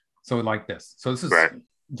 So like this. So this is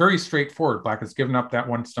very straightforward. Black has given up that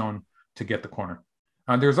one stone to get the corner.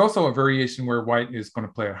 There's also a variation where white is going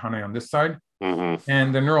to play a Hane on this side,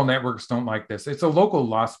 and the neural networks don't like this. It's a local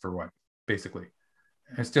loss for white, basically.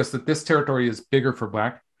 It's just that this territory is bigger for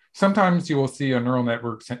black. Sometimes you will see a neural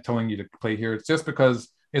network telling you to play here. It's just because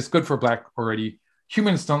it's good for black already.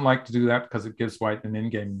 Humans don't like to do that because it gives white an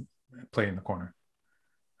in-game play in the corner,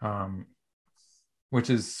 which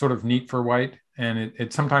is sort of neat for white. And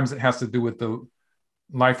it sometimes it has to do with the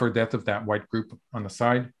life or death of that white group on the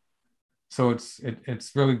side. So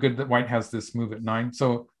it's really good that white has this move at 9.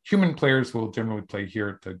 So human players will generally play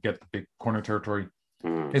here to get the big corner territory.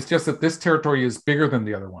 It's just that this territory is bigger than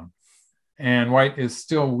the other one. And white is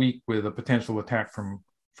still weak with a potential attack from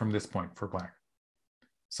this point for black.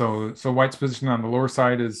 So white's position on the lower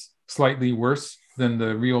side is slightly worse than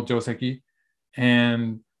the real Joseki.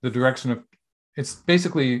 And the direction of, it's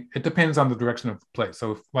basically, it depends on the direction of play.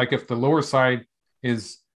 So if the lower side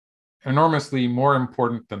is enormously more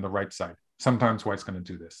important than the right side, sometimes white's going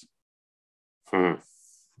to do this.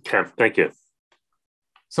 Okay, thank you.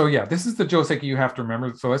 So yeah, this is the Joseki you have to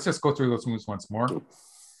remember. So let's just go through those moves once more.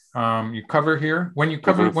 You cover here. When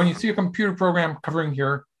you see a computer program covering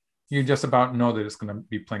here, you just about know that it's going to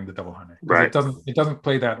be playing the double Hane. Right. It doesn't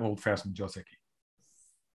play that old-fashioned Joseki.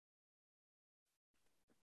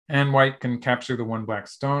 And white can capture the one black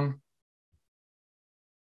stone.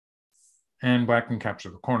 And black can capture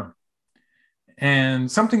the corner. And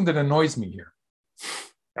something that annoys me here.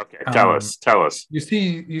 Okay, tell us. You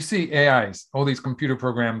see AIs, all these computer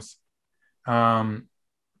programs.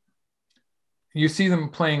 You see them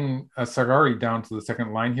playing a Sagari down to the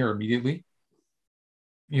second line here immediately.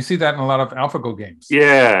 You see that in a lot of AlphaGo games.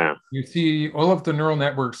 Yeah. You see all of the neural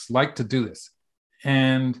networks like to do this.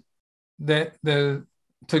 And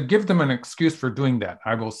to give them an excuse for doing that,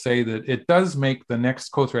 I will say that it does make the next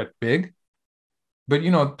co-threat big. But,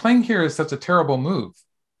 playing here is such a terrible move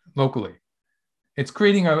locally. It's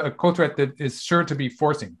creating a co-threat that is sure to be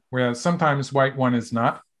forcing, whereas sometimes white one is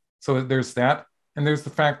not. So there's that. And there's the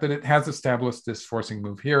fact that it has established this forcing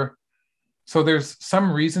move here. So there's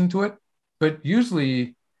some reason to it. But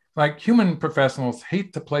usually, like human professionals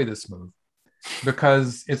hate to play this move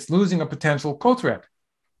because it's losing a potential co-threat.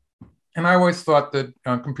 And I always thought that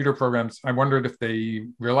computer programs, I wondered if they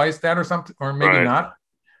realized that or something, or maybe not.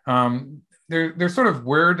 They're sort of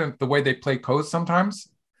weird in the way they play codes sometimes.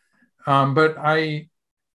 But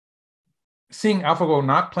seeing AlphaGo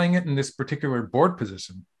not playing it in this particular board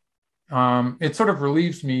position, it sort of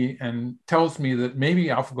relieves me and tells me that maybe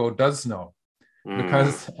AlphaGo does know.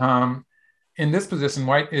 Because in this position,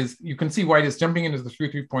 you can see white is jumping into the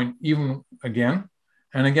 3-3 point even again.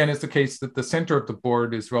 And again, it's the case that the center of the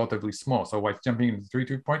board is relatively small. So white's jumping into the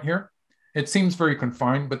 3-3 point here. It seems very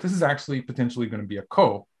confined, but this is actually potentially going to be a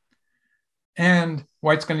ko. And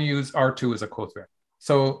white's going to use R2 as a co-threat.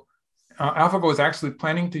 So AlphaGo is actually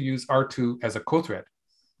planning to use R2 as a co-threat,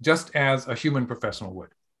 just as a human professional would.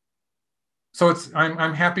 So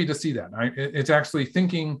I'm happy to see that. It's actually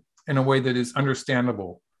thinking in a way that is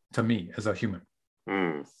understandable to me as a human.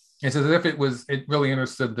 It's as if it really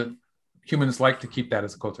understood that humans like to keep that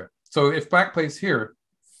as a co-threat. So if black plays here,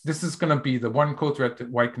 this is going to be the one co-threat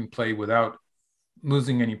that white can play without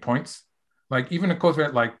losing any points. Like even a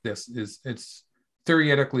co-threat like this it's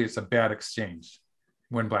theoretically it's a bad exchange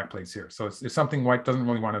when black plays here. So it's something white doesn't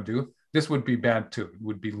really want to do. This would be bad too. It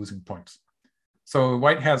would be losing points. So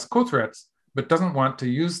white has co-threats, but doesn't want to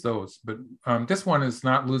use those. But this one is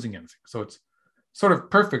not losing anything. So it's sort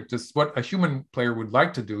of perfect. It's what a human player would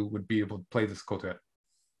like to do, would be able to play this co-threat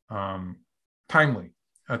a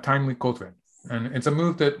timely co-threat. And it's a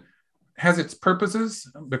move that has its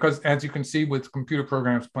purposes because, as you can see with computer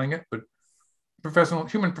programs playing it, but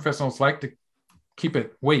human professionals like to keep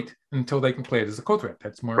it wait until they can play it as a co-threat.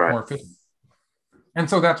 That's more efficient. And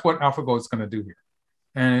so that's what AlphaGo is going to do here.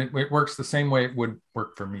 And it works the same way it would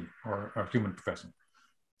work for me or a human professional.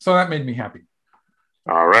 So that made me happy.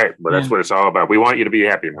 All right. Well, that's what it's all about. We want you to be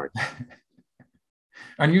happy, Mark.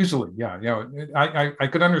 Unusually, yeah. I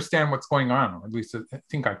could understand what's going on, or at least I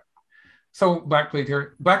think I. So black played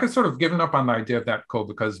here. Black has sort of given up on the idea of that ko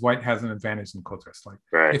because white has an advantage in ko dress. Like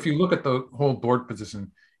if you look at the whole board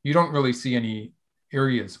position, you don't really see any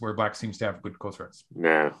areas where black seems to have good ko dress.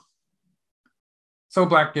 No. So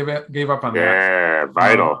black gave up on that. Yeah,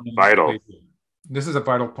 vital. This is a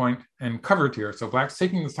vital point and covered here. So black's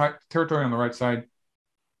taking the territory on the right side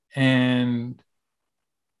and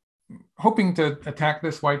hoping to attack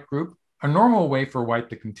this white group. A normal way for white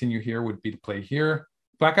to continue here would be to play here.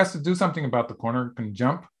 Black has to do something about the corner, can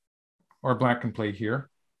jump, or black can play here.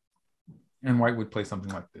 And white would play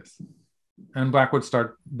something like this. And black would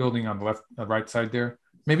start building on the right side there.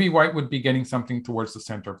 Maybe white would be getting something towards the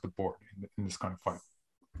center of the board in this kind of fight.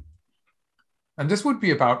 And this would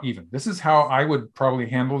be about even. This is how I would probably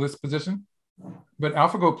handle this position. But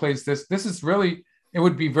AlphaGo plays this. This is really, it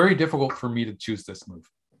would be very difficult for me to choose this move.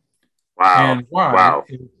 Wow. And why? Wow.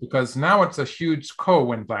 Because now it's a huge ko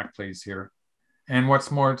when black plays here. And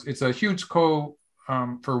what's more, it's a huge ko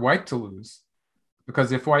for white to lose.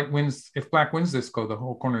 Because if black wins this ko, the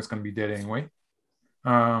whole corner is going to be dead anyway.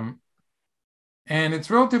 And it's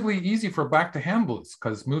relatively easy for black to handle this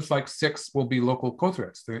because moves like 6 will be local ko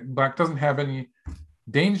threats. Black doesn't have any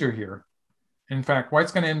danger here. In fact,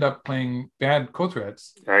 white's going to end up playing bad ko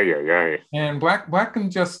threats. And black can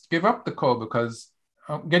just give up the ko because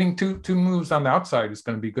getting two moves on the outside is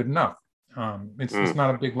going to be good enough. It's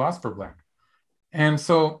not a big loss for black. And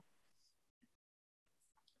so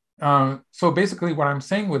basically what I'm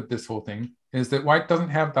saying with this whole thing is that white doesn't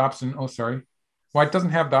have the option, white doesn't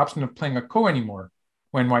have the option of playing a ko anymore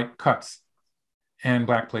when white cuts and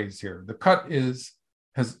black plays here. The cut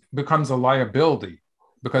becomes a liability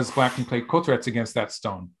because black can play ko threats against that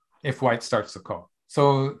stone if white starts the ko.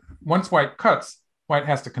 So once white cuts, white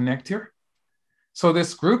has to connect here. So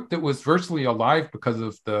this group that was virtually alive because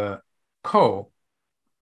of the ko,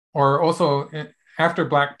 or also after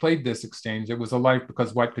black played this exchange, it was alive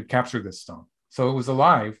because white could capture this stone. So it was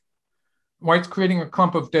alive. White's creating a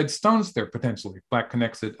clump of dead stones there, potentially. Black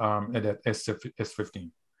connects it at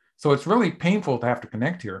S15. So it's really painful to have to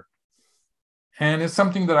connect here. And it's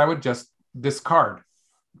something that I would just discard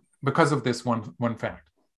because of this one fact.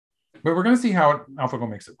 But we're going to see how AlphaGo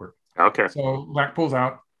makes it work. Okay. So black pulls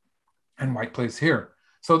out and white plays here.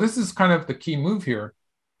 So this is kind of the key move here,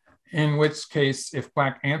 in which case, if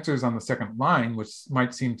black answers on the second line, which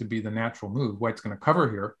might seem to be the natural move, white's going to cover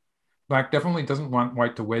here. Black definitely doesn't want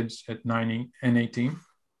white to wedge at 9 and 18.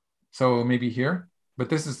 So maybe here, but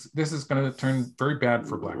this is going to turn very bad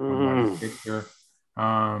for black. Here.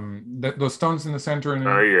 Those stones in the center are in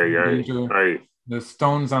danger. The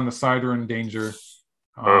stones on the side are in danger.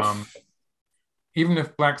 Even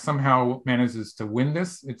if black somehow manages to win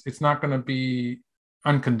this, it's not going to be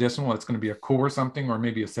unconditional. It's going to be a ko or something, or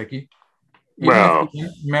maybe a seki. Even if you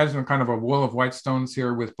imagine kind of a wall of white stones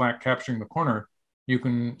here with black capturing the corner, you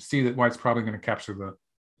can see that white's probably going to capture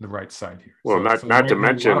the right side here. Well, not to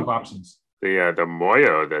mention a lot of options. The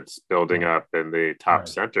moyo that's building up in the top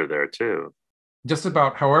center there too. Just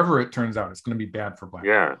about however it turns out, it's going to be bad for black.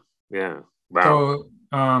 Yeah. Wow.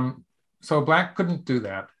 So black couldn't do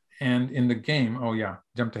that. And in the game,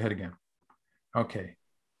 jumped ahead again. Okay.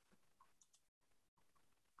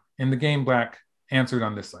 In the game, black answered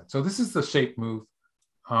on this side. So this is the shape move.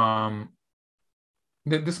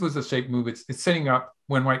 This was a shape move. It's setting up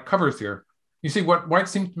when white covers here. You see what white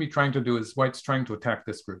seems to be trying to do is white's trying to attack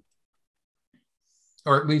this group,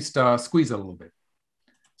 or at least squeeze it a little bit.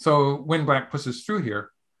 So when black pushes through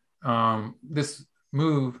here, this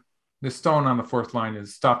move, this stone on the fourth line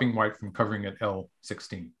is stopping white from covering at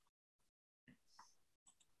L16.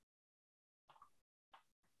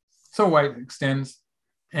 So white extends,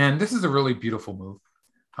 and this is a really beautiful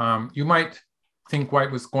move. You might think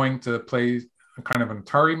white was going to play a kind of an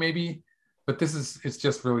Atari maybe, but it's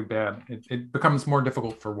just really bad. It becomes more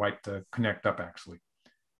difficult for white to connect up actually.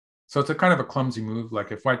 So it's a kind of a clumsy move.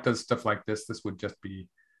 Like if white does stuff like this would just be,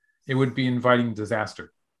 it would be inviting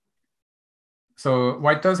disaster. So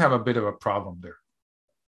white does have a bit of a problem there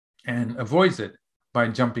and avoids it by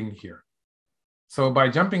jumping here. So by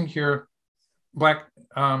jumping here, black,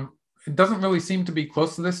 it doesn't really seem to be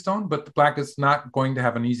close to this stone, but the black is not going to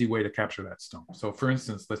have an easy way to capture that stone. So for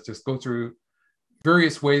instance, let's just go through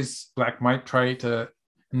various ways black might try to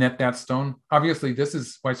net that stone. Obviously, this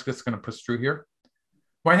is white's just going to push through here.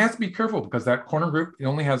 White has to be careful because that corner group, it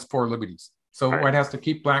only has 4 liberties. So white has to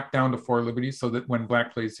keep black down to 4 liberties so that when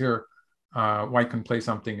black plays here, white can play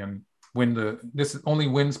something and win this only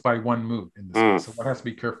wins by 1 move in this case. So white has to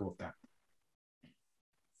be careful of that.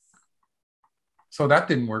 So that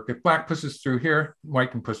didn't work. If black pushes through here,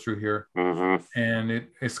 white can push through here, Mm-hmm. and it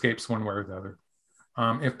escapes one way or the other.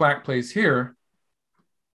 If black plays here,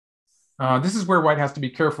 this is where white has to be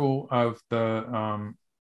careful of the,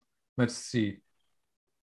 let's see.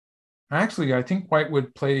 Actually, I think white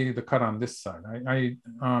would play the cut on this side.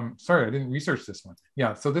 Sorry, I didn't research this one.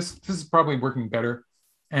 Yeah, so this is probably working better.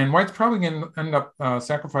 And white's probably going to end up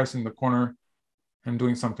sacrificing the corner and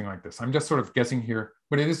doing something like this. I'm just sort of guessing here,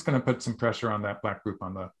 but it is going to put some pressure on that black group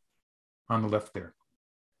on the left there.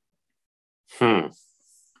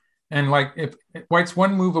 And like if white's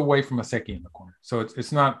one move away from a seki in the corner, so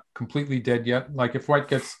it's not completely dead yet. Like if white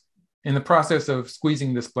gets in the process of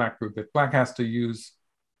squeezing this black group, if black has to use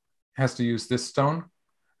this stone,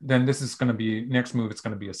 then this is going to be next move. It's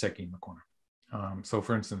going to be a seki in the corner. So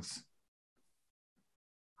for instance,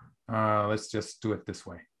 let's just do it this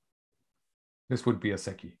way. This would be a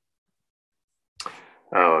seki.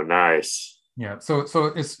 Oh, nice. Yeah. So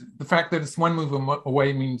it's the fact that it's one move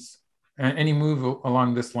away means any move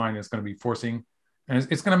along this line is going to be forcing, and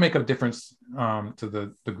it's going to make a difference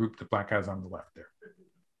to the group that black has on the left there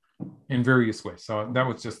in various ways. So that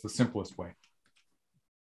was just the simplest way.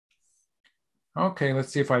 Okay,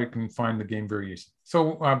 let's see if I can find the game variation.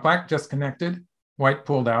 So black just connected, white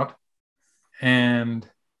pulled out, and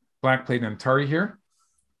black played an Atari here.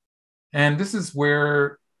 And this is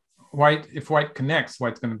where if white connects,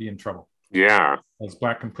 white's going to be in trouble. Yeah. As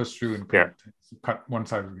black can push through and cut one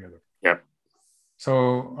side or the other. Yep.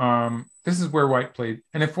 So this is where white played.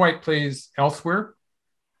 And if white plays elsewhere,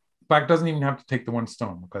 black doesn't even have to take the one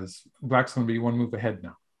stone because black's going to be one move ahead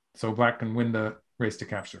now. So black can win the race to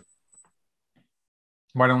capture.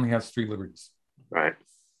 White only has 3 liberties. Right.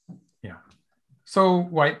 Yeah. So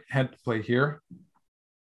white had to play here.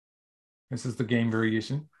 This is the game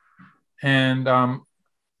variation. And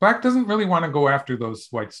black doesn't really want to go after those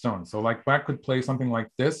white stones. So like black could play something like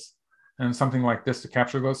this and something like this to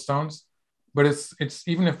capture those stones. But it's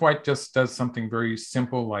even if white just does something very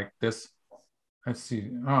simple like this. Let's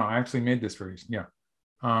see. Oh, I actually made this variation. Yeah.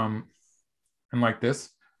 And like this,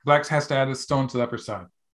 black has to add a stone to the upper side.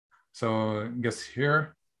 So I guess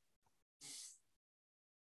here.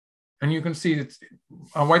 And you can see it's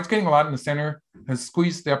white's getting a lot in the center, has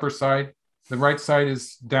squeezed the upper side. The right side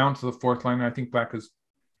is down to the 4th line. I think black is,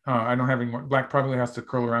 I don't have any more. Black probably has to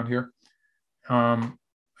curl around here.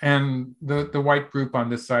 And the white group on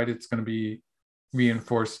this side, it's going to be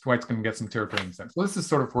reinforced. White's going to get some territory in the center. So this is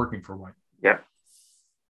sort of working for white. Yeah.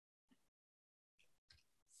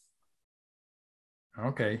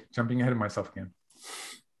 Okay, jumping ahead of myself again.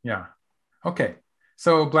 Yeah. Okay.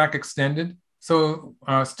 So black extended. So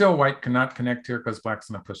still white cannot connect here because black's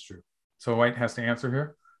going to push through. So white has to answer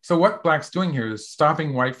here. So what black's doing here is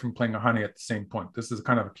stopping white from playing a hane at the same point. This is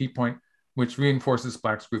kind of a key point, which reinforces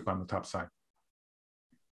black's group on the top side.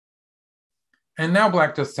 And now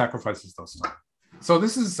black just sacrifices those stones. So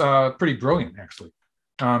this is pretty brilliant, actually.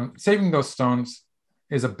 Saving those stones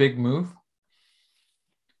is a big move.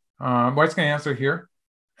 White's going to answer here.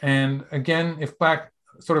 And again, if black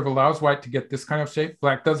sort of allows white to get this kind of shape,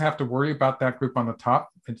 black does have to worry about that group on the top.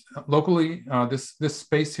 It's, locally, this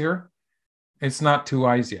space here, it's not 2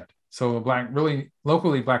 eyes yet. So black really,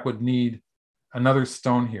 locally, black would need another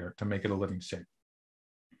stone here to make it a living shape.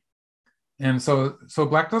 And so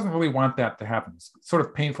black doesn't really want that to happen. It's sort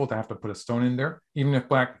of painful to have to put a stone in there. Even if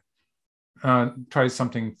black tries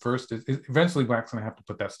something first, eventually black's going to have to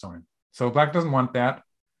put that stone in. So black doesn't want that.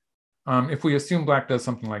 If we assume black does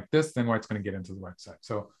something like this, then white's going to get into the right side.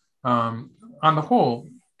 So on the whole,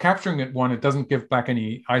 capturing it one, it doesn't give black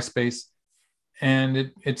any eye space,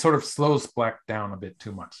 and it sort of slows black down a bit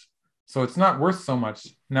too much. So it's not worth so much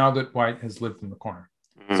now that white has lived in the corner.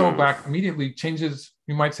 So black immediately changes,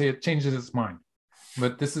 you might say it changes its mind.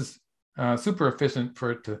 But this is super efficient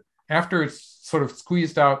for it to, after it's sort of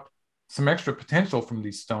squeezed out some extra potential from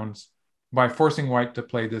these stones by forcing white to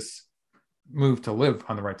play this move to live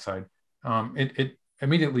on the right side, it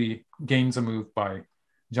immediately gains a move by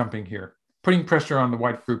jumping here, putting pressure on the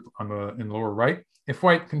white group in the lower right. If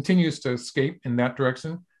white continues to escape in that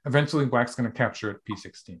direction, eventually black's going to capture at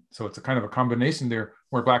P16. So it's a kind of a combination there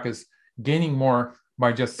where black is gaining more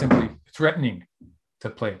by just simply threatening to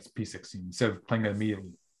play its P16 instead of playing it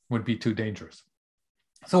immediately. Would be too dangerous.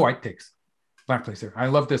 So white takes. Black plays here. I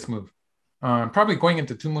love this move. Probably going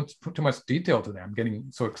into too much detail today. I'm getting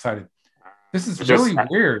so excited. This is really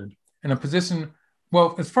weird in a position.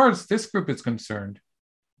 Well, as far as this group is concerned,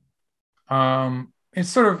 it's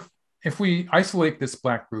sort of, if we isolate this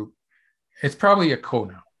black group, it's probably a ko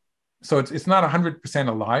now. So it's not 100%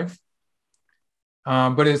 alive,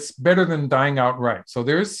 but it's better than dying outright. So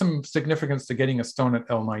there is some significance to getting a stone at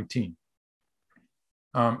L19.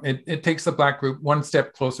 It takes the black group one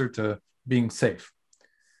step closer to being safe.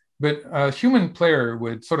 But a human player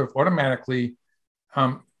would sort of automatically,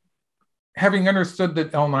 having understood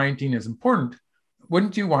that L19 is important,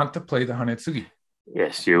 wouldn't you want to play the Hanetsugi?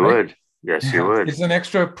 Yes, you would. Yes, you would. It's an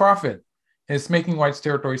extra profit. It's making white's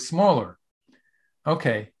territory smaller.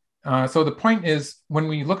 Okay, so the point is, when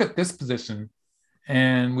we look at this position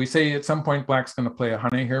and we say at some point black's going to play a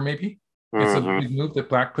Hane here, maybe, it's a big move that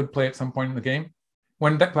black could play at some point in the game.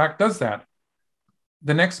 When that black does that,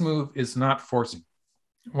 the next move is not forcing.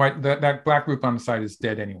 White, that black group on the side is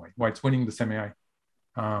dead anyway. White's winning the semi-I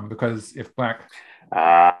because if black...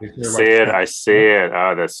 I see it.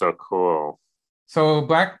 Oh, that's so cool. So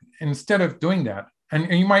black, instead of doing that, and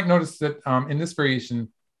you might notice that in this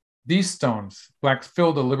variation, these stones, black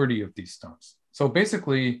fill the liberty of these stones. So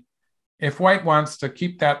basically, if white wants to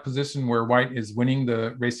keep that position where white is winning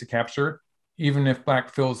the race to capture, even if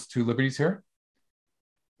black fills 2 liberties here,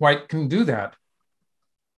 white can do that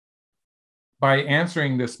by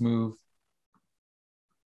answering this move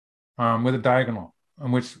with a diagonal,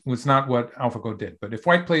 which was not what AlphaGo did. But if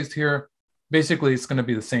white plays here, basically it's going to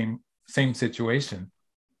be the same situation,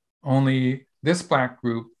 only this black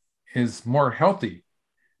group is more healthy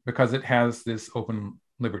because it has this open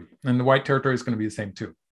liberty. And the white territory is going to be the same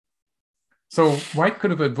too. So white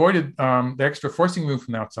could have avoided the extra forcing move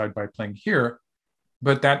from the outside by playing here,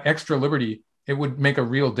 but that extra liberty, it would make a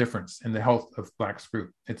real difference in the health of black's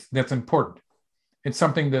group. That's important. It's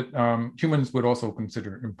something that humans would also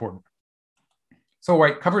consider important. So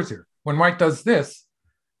white covers here. When white does this,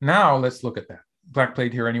 now let's look at that. Black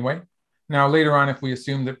played here anyway. Now later on, if we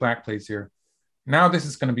assume that black plays here, now this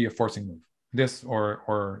is going to be a forcing move, this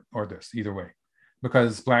or this, either way,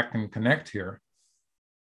 because black can connect here.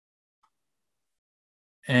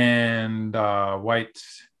 And white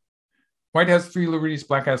has 3 liberties,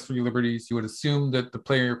 black has 3 liberties. You would assume that the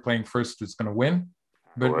player playing first is going to win,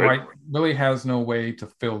 but white really has no way to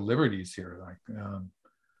fill liberties here. Like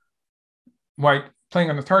white playing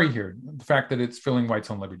on Atari here, the fact that it's filling white's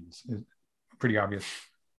own liberties is pretty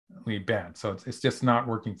obviously bad. So it's just not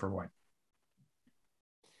working for white.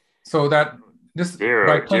 So that this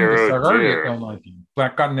by playing the Sarari at L19,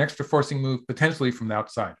 black got an extra forcing move potentially from the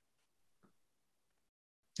outside.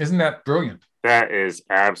 Isn't that brilliant? That is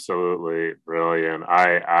absolutely brilliant.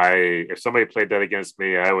 If somebody played that against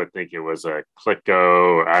me, I would think it was a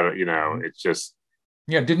Clicko. It's just.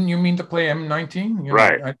 Yeah, didn't you mean to play M19?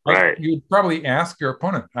 Right. You'd probably ask your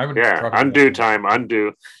opponent. I would. Yeah, undo time,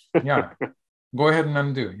 undo. Yeah, go ahead and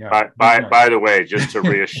undo. Yeah. By the way, just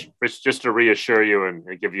to reassure you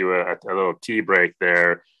and give you a little tea break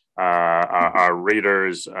there. Our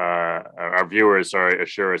readers, our viewers,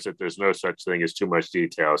 assure us that there's no such thing as too much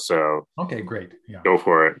detail. So okay, great. Yeah, go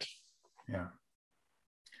for it. Yeah.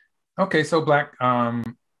 Okay, so black,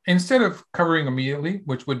 instead of covering immediately,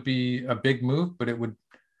 which would be a big move, but it would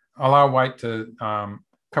allow white to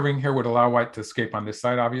covering here would allow white to escape on this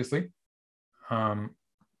side, obviously.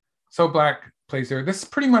 So black plays there. This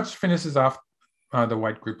pretty much finishes off the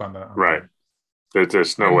white group on the right.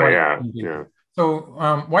 There's no way out. Yeah.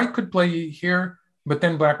 So white could play here, but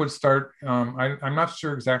then black would start. I'm not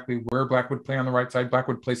sure exactly where black would play on the right side. Black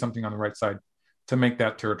would play something on the right side to make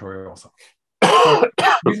that territory also. So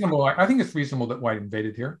reasonable. I think it's reasonable that white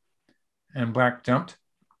invaded here and black jumped.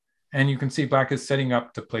 And you can see black is setting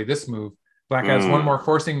up to play this move. Black has one more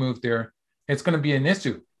forcing move there. It's going to be an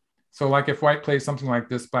issue. So like if white plays something like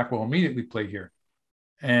this, black will immediately play here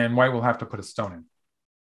and white will have to put a stone in.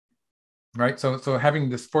 Right. So having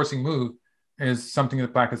this forcing move is something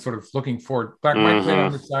that black is sort of looking forward. Black might play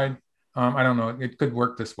on this side. I don't know. It could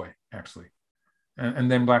work this way, actually. And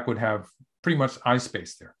then black would have pretty much eye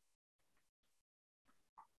space there.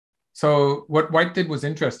 So what white did was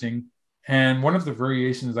interesting. And one of the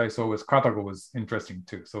variations I saw was Katago was interesting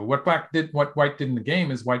too. So what white did in the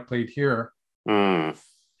game is white played here and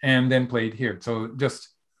then played here. So just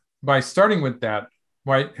by starting with that,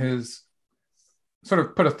 white has sort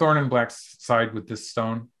of put a thorn in black's side with this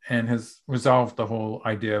stone and has resolved the whole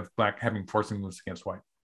idea of black having forcing moves against white.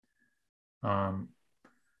 And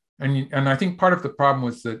I think part of the problem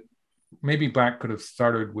was that maybe black could have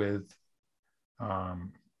started with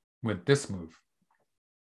this move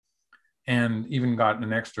and even gotten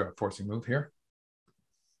an extra forcing move here,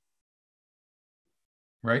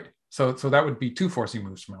 right? So that would be 2 forcing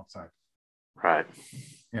moves from outside. Right.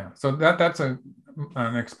 Yeah, so that's an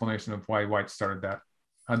explanation of why white started that.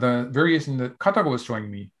 The variation that Katago was showing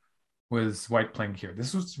me was white playing here.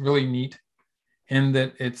 This was really neat in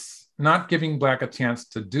that it's not giving black a chance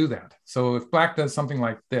to do that. So if black does something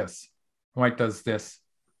like this, white does this,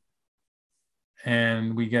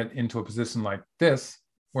 and we get into a position like this,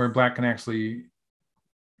 where black can actually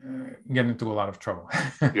get into a lot of trouble.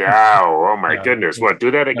 Yeah. Oh my Yeah. goodness. What? Do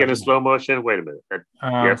that again Yeah. in slow motion? Wait a minute.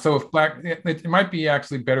 Yep. So if black, it might be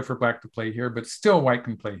actually better for black to play here, but still white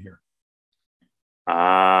can play here.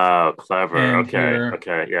 Oh, clever. And Okay. here,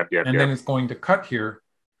 Okay. Yep. Yep. and Yep. then it's going to cut here.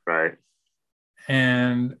 Right.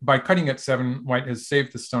 And by cutting at 7, white has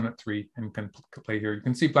saved the stone at 3 and can play here. You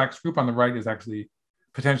can see black's group on the right is actually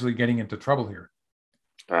potentially getting into trouble here.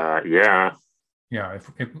 Yeah. Yeah,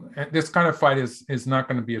 if this kind of fight is not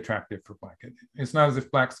going to be attractive for black. It's not as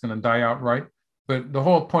if black's going to die outright, but the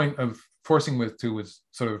whole point of forcing with 2 was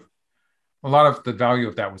sort of a lot of the value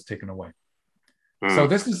of that was taken away. So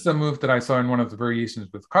this is the move that I saw in one of the variations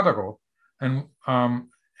with Katago, and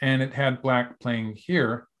it had black playing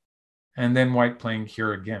here, and then white playing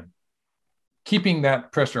here again, keeping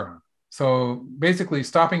that pressure on. So basically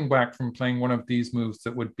stopping black from playing one of these moves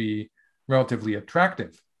that would be relatively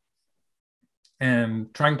attractive,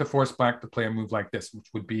 and trying to force black to play a move like this, which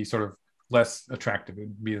would be sort of less attractive. It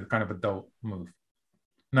would be a kind of a dull move,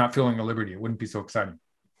 not feeling a liberty. It wouldn't be so exciting.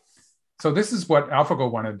 So this is what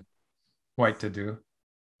AlphaGo wanted white to do.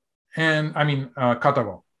 And I mean,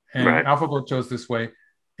 Katago. And right. AlphaGo chose this way.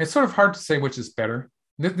 It's sort of hard to say which is better.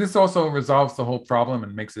 This also resolves the whole problem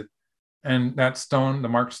and makes it, and that stone, the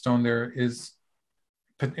marked stone there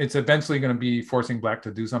it's eventually going to be forcing black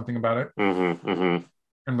to do something about it. And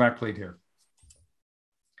black played here.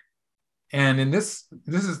 And in this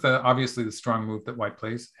is obviously the strong move that white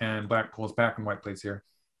plays, and black pulls back and white plays here.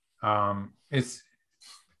 It's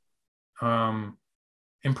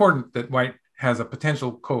important that white has a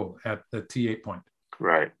potential ko at the T8 point.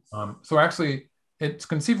 Right. So actually, it's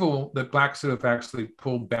conceivable that black should have actually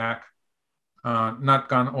pulled back, not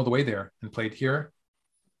gone all the way there and played here,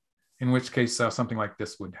 in which case something like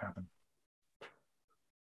this would happen.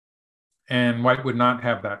 And white would not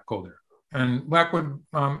have that ko there. And black would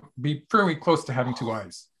be fairly close to having 2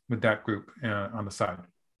 eyes with that group on the side.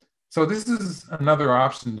 So this is another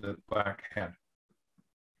option that black had.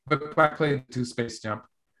 But black played 2 space jump.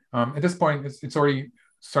 At this point, it's already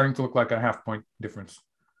starting to look like a half-point difference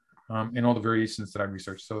in all the variations that I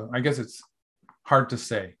researched. So I guess it's hard to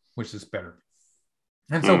say which is better.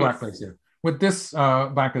 And so black plays here. With this,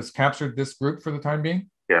 black has captured this group for the time being.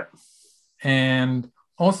 Yeah. And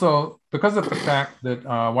also, because of the fact that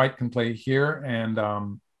white can play here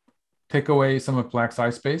and take away some of black's eye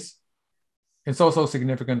space, it's also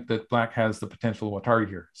significant that black has the potential Watari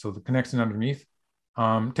here. So the connection underneath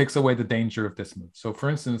takes away the danger of this move. So for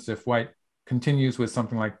instance, if white continues with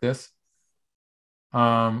something like this,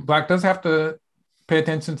 black does have to pay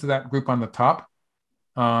attention to that group on the top,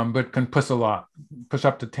 but can push a lot, push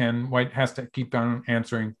up to 10. White has to keep on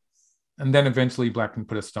answering. And then eventually black can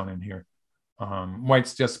put a stone in here.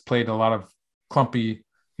 White's just played a lot of clumpy,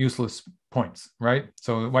 useless points, right?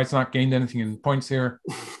 So white's not gained anything in points here.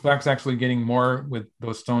 Black's actually getting more with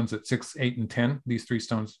those stones at 6, 8, and 10, these 3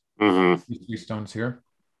 stones, these 3 stones here.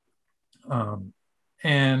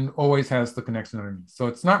 And always has the connection underneath. So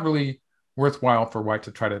it's not really worthwhile for white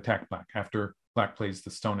to try to attack black after black plays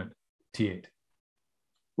the stone at T8.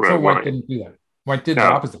 Right, so white didn't do that. White did the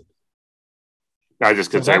opposite. I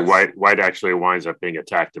just could say white actually winds up being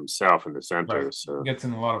attacked himself in the center. Right. So gets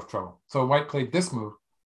in a lot of trouble. So white played this move.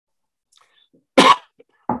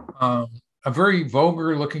 A very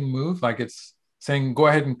vulgar looking move, like it's saying go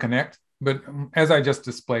ahead and connect. But as I just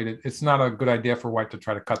displayed it, it's not a good idea for white to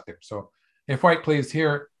try to cut there. So if white plays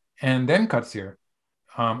here and then cuts here,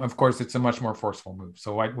 of course, it's a much more forceful move.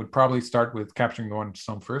 So white would probably start with capturing the 1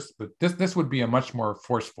 stone first, but this would be a much more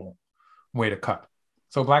forceful way to cut.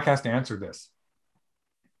 So black has to answer this.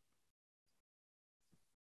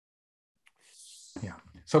 Yeah.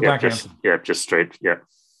 So black answered. Yeah, just straight. Yeah.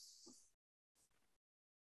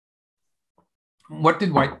 What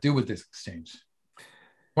did white do with this exchange?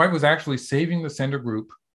 White was actually saving the center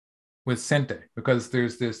group with Sente because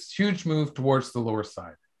there's this huge move towards the lower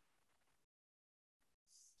side.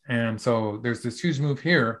 And so there's this huge move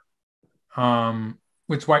here,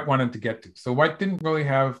 which white wanted to get to. So white didn't really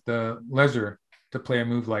have the leisure to play a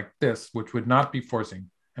move like this, which would not be forcing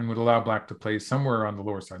and would allow black to play somewhere on the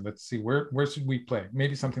lower side. Let's see, where should we play?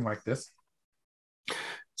 Maybe something like this.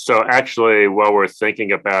 So actually, while we're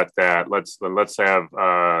thinking about that, let's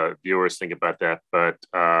have viewers think about that. But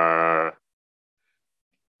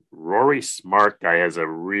Rory Smart Guy has a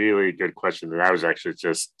really good question that I was actually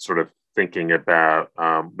just sort of thinking about.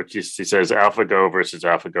 But he says AlphaGo versus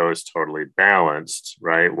AlphaGo is totally balanced,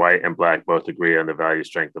 right? White and black both agree on the value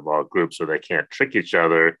strength of all groups, so they can't trick each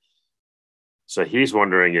other. So he's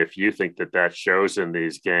wondering if you think that shows in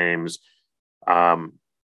these games.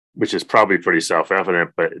 which is probably pretty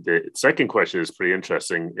self-evident. But the second question is pretty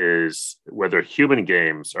interesting: is whether human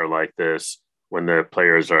games are like this when the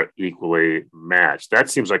players are equally matched. That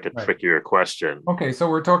seems like a Right. trickier question. Okay, so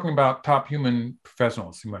we're talking about top human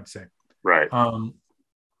professionals, you might say. Right.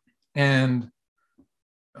 And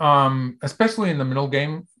especially in the middle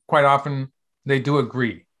game, quite often they do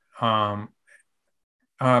agree.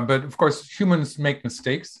 But of course, humans make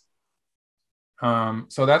mistakes.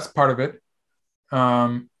 So that's part of it.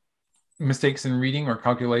 Mistakes in reading or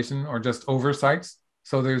calculation or just oversights.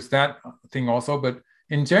 So there's that thing also. But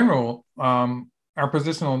in general, our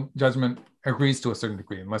positional judgment agrees to a certain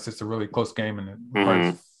degree, unless it's a really close game and it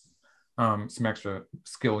requires some extra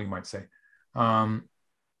skill, you might say.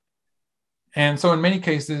 And so in many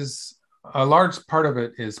cases, a large part of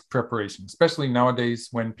it is preparation, especially nowadays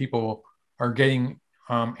when people are getting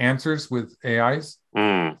answers with AIs.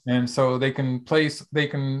 And so they can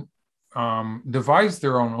devise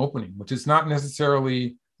their own opening, which is not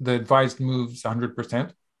necessarily the advised moves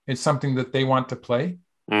 100%. It's something that they want to play.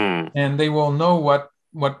 And they will know what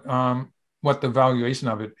the valuation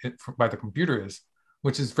of it by the computer is,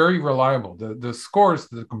 which is very reliable. The scores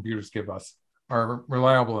that the computers give us are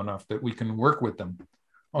reliable enough that we can work with them,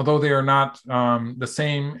 although they are not the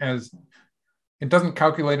same as. It doesn't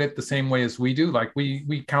calculate it the same way as we do. Like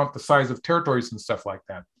we count the size of territories and stuff like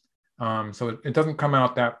that. So it doesn't come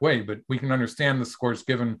out that way, but we can understand the scores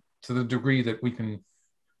given to the degree that we can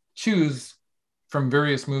choose from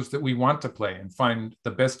various moves that we want to play and find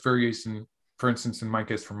the best variation, for instance, in my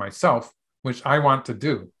case, for myself, which I want to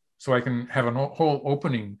do. So I can have a whole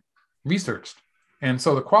opening researched. And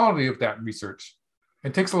so the quality of that research,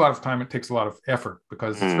 it takes a lot of time, it takes a lot of effort,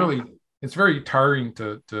 because it's very tiring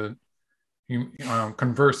to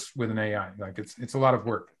converse with an AI. Like it's a lot of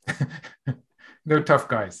work. They're tough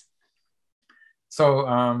guys.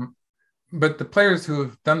 So, but the players who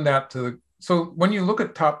have done that so when you look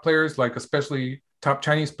at top players, like especially top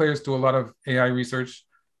Chinese players do a lot of AI research,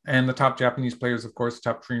 and the top Japanese players, of course,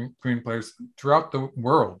 top Korean players throughout the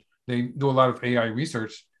world, they do a lot of AI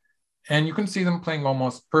research, and you can see them playing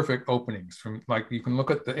almost perfect openings. From like you can look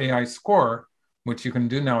at the AI score, which you can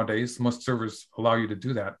do nowadays. Most servers allow you to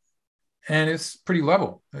do that, and it's pretty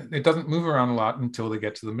level. It doesn't move around a lot until they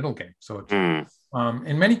get to the middle game. So it's,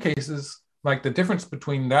 in many cases, like the difference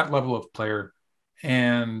between that level of player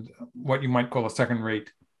and what you might call a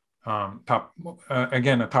second-rate top,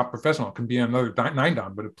 again, a top professional, it can be another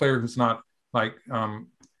 9-dan, but a player who's not like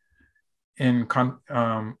in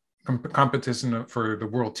competition for the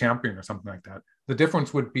world champion or something like that. The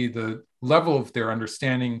difference would be the level of their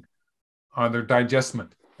understanding, their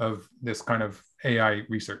digestment of this kind of AI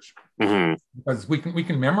research. Because we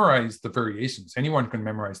can memorize the variations. Anyone can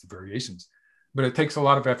memorize the variations, but it takes a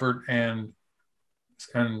lot of effort and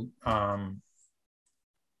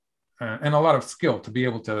a lot of skill to be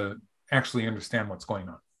able to actually understand what's going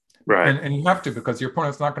on. Right. And you have to, because your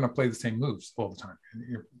opponent's not going to play the same moves all the time.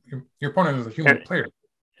 Your opponent is a human player.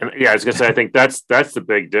 And yeah, I was going to say, I think that's the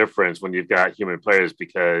big difference when you've got human players,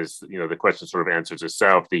 because the question sort of answers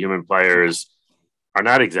itself. The human players are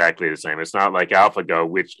not exactly the same. It's not like AlphaGo,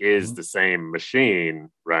 which is the same machine,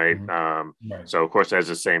 right? Right. So of course it has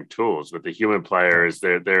the same tools, but the human players,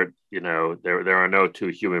 there are no two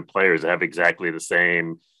human players that have exactly the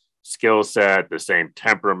same skill set, the same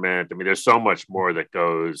temperament. I mean, there's so much more that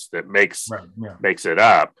makes it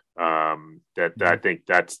up. I think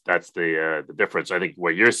that's the difference. I think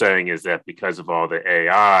what you're saying is that because of all the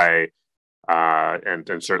AI,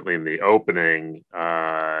 and certainly in the opening,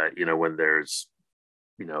 when there's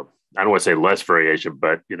I don't want to say less variation,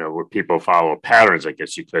 but where people follow patterns, I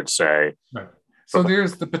guess you could say. Right. So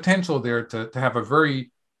there's the potential there to have a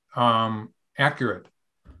very accurate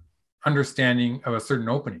understanding of a certain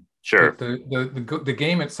opening. Sure. But the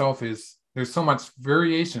game itself there's so much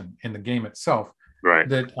variation in the game itself, right,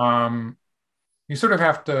 that you sort of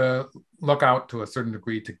have to look out to a certain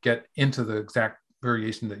degree to get into the exact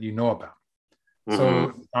variation that you know about.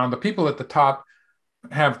 So the people at the top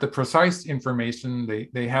have the precise information.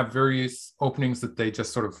 They have various openings that they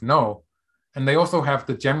just sort of know, and they also have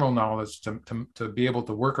the general knowledge to be able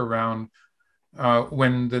to work around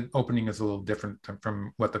when the opening is a little different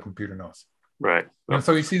from what the computer knows. Right. And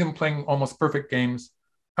so you see them playing almost perfect games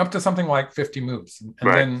up to something like 50 moves,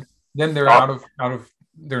 and then they're out of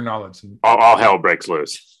their knowledge, and all hell breaks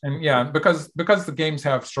loose. And yeah, because the games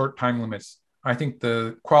have short time limits, I think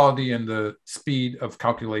the quality and the speed of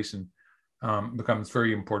calculation becomes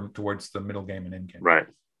very important towards the middle game and end game. Right.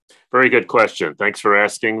 Very good question. Thanks for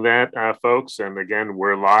asking that, folks. And again,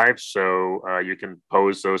 we're live, so you can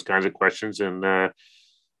pose those kinds of questions, and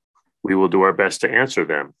we will do our best to answer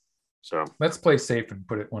them. So let's play safe and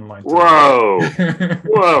put it one line. Whoa.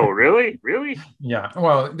 Whoa, really? Really? Yeah.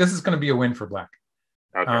 Well, this is going to be a win for black.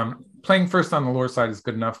 Okay. Playing first on the lower side is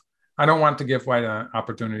good enough. I don't want to give white an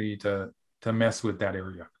opportunity to mess with that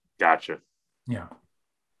area. Gotcha. Yeah.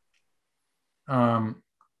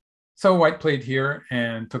 So white played here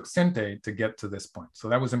and took Sente to get to this point. So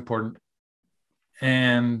that was important.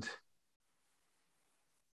 And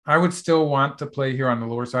I would still want to play here on the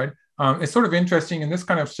lower side. It's sort of interesting in this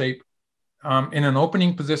kind of shape. In an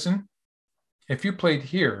opening position, if you played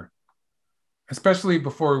here, especially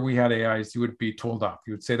before we had AIs, you would be told off.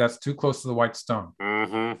 You would say that's too close to the white stone.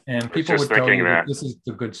 Mm-hmm. And people would tell you that this is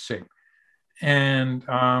the good shape. And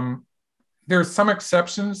there's some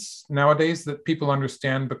exceptions nowadays that people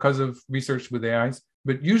understand because of research with AIs,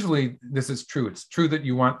 but usually this is true. It's true that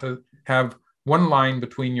you want to have one line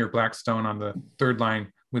between your black stone on the third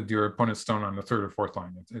line with your opponent's stone on the third or fourth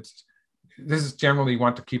line. This is generally you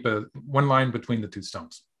want to keep one line between the two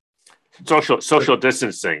stones. Social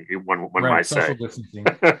distancing, one might say. Social distancing.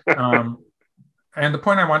 And the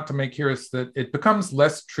point I want to make here is that it becomes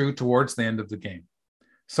less true towards the end of the game.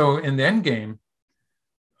 So in the end game,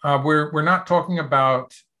 we're not talking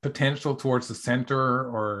about potential towards the center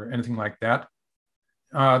or anything like that.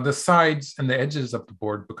 The sides and the edges of the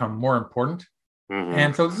board become more important. Mm-hmm.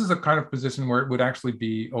 And so this is a kind of position where it would actually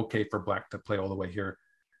be okay for black to play all the way here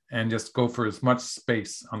and just go for as much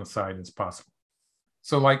space on the side as possible.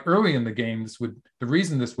 So like early in the game, the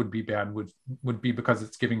reason this would be bad would be because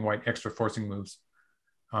it's giving white extra forcing moves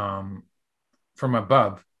from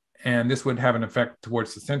above. And this would have an effect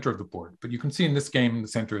towards the center of the board. But you can see in this game, the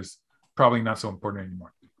center is probably not so important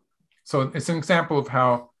anymore. So it's an example of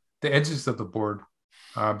how the edges of the board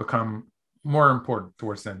become more important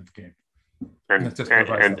towards the end of the game.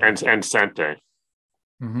 And Sente.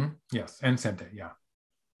 Mm-hmm. Yes, and Sente, yeah.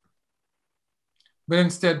 But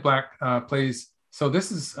instead, black plays. So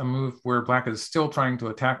this is a move where black is still trying to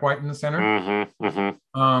attack white in the center. Mm-hmm.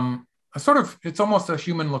 Mm-hmm. It's almost a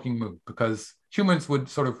human-looking move because humans would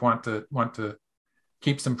sort of want to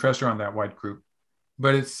keep some pressure on that white group,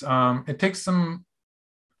 but it takes some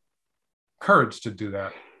courage to do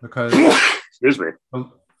that because excuse me.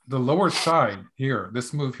 The lower side here,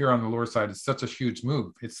 this move here on the lower side is such a huge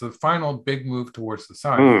move. It's the final big move towards the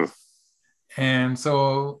side, and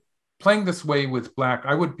so playing this way with black,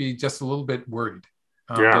 I would be just a little bit worried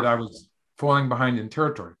that I was falling behind in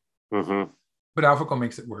territory. Mm-hmm. But AlphaGo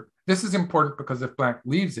makes it work. This is important because if black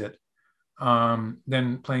leaves it,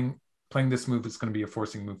 then playing this move is going to be a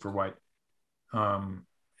forcing move for white. And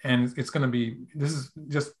it's going to be, this is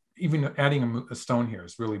just, even adding a stone here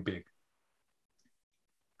is really big.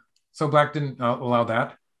 So black didn't allow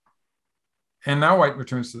that. And now white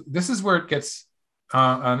returns to, this is where it gets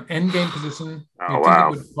an end game position. You think it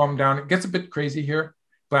would calm down. It gets a bit crazy here.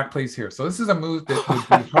 Black plays here. So this is a move that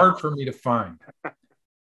would be hard for me to find.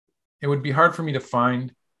 It would be hard for me to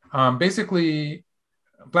find. Basically,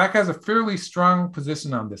 black has a fairly strong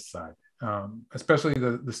position on this side, especially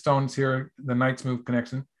the stones here, the knight's move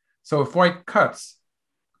connection. So if white cuts,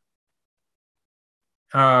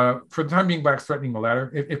 for the time being, black's threatening the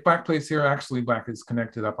ladder. If black plays here, actually black is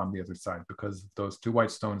connected up on the other side because of those two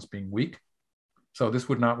white stones being weak. So this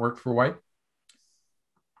would not work for white.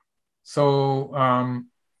 So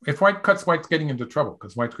if white cuts, white's getting into trouble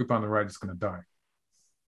because white's group on the right is going to die.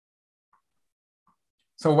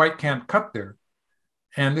 So white can't cut there.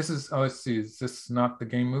 And this is, let's see, is this not the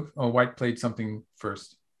game move? Oh, white played something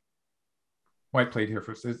first. White played here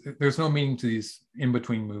first. There's no meaning to these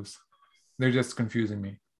in-between moves. They're just confusing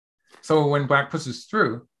me. So when black pushes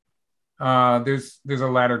through, there's a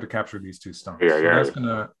ladder to capture these two stones.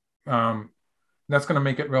 So that's gonna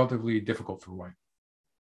make it relatively difficult for white.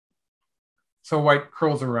 So white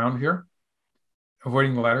curls around here,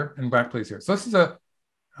 avoiding the ladder, and black plays here. So this is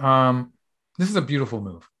a beautiful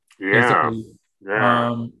move. Basically.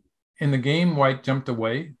 In the game, white jumped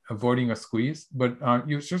away, avoiding a squeeze, but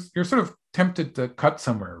you're sort of tempted to cut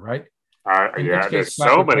somewhere, right? There's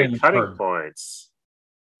so many cutting points.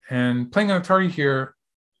 And playing an Atari here,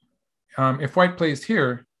 if white plays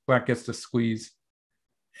here, black gets to squeeze.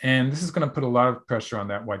 And this is going to put a lot of pressure on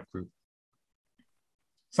that white group.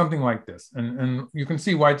 Something like this. And you can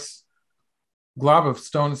see white's glob of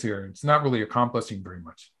stones here. It's not really accomplishing very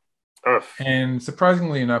much. Ugh. And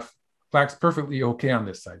surprisingly enough, black's perfectly okay on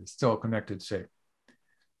this side. It's still a connected shape.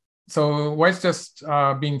 So white's just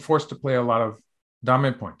being forced to play a lot of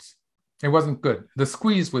dominant points. It wasn't good. The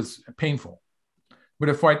squeeze was painful. But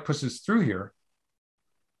if white pushes through here,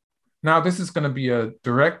 now this is going to be a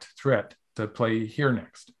direct threat to play here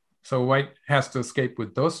next. So white has to escape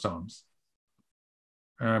with those stones.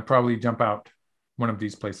 Probably jump out one of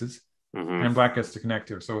these places. and black gets to connect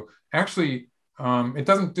here. So actually, it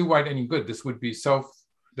doesn't do white any good. This would be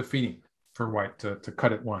self-defeating for white to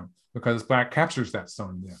cut at one, because black captures that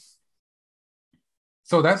stone there.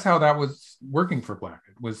 So that's how that was working for black.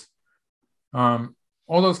 It was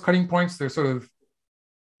all those cutting points, they're sort of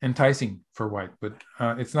enticing for white, but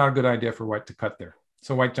it's not a good idea for white to cut there.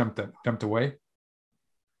 So white jumped away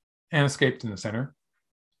and escaped in the center.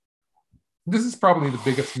 This is probably the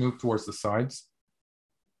biggest move towards the sides.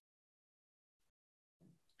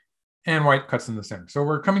 And white cuts in the center. So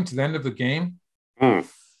we're coming to the end of the game.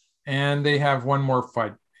 And they have one more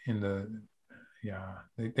fight in the,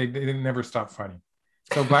 they never stop fighting.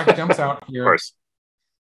 So black jumps out here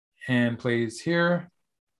and plays here.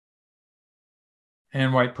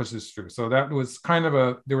 And white pushes through. So that was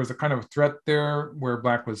there was a kind of threat there where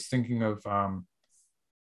black was thinking of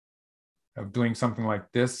doing something like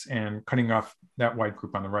this and cutting off that white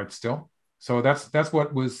group on the right still. So that's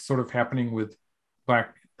what was sort of happening with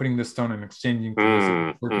black putting this stone and exchanging to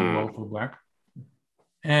this, working well for black.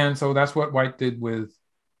 And so that's what white did with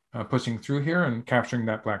pushing through here and capturing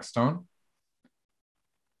that black stone.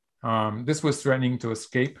 This was threatening to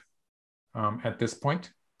escape at this point.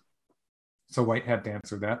 So white had to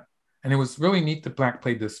answer that. And it was really neat that black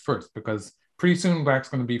played this first, because pretty soon black's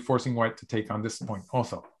going to be forcing white to take on this point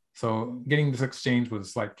also. So getting this exchange was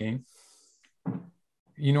a slight gain.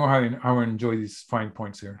 You know how I enjoy these fine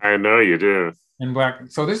points here. I know you do. And black,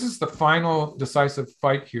 so this is the final decisive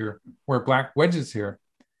fight here, where black wedges here,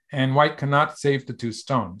 and white cannot save the two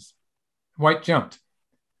stones. White jumped.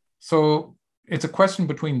 So it's a question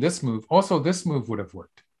between this move. Also, this move would have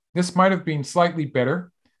worked. This might have been slightly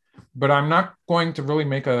better, but I'm not going to really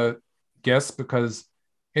make a guess, because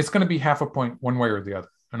it's going to be half a point one way or the other.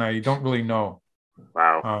 And I don't really know.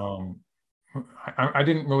 Wow. I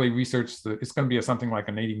didn't really research it's going to be something like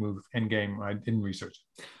an 80 move endgame. I didn't research.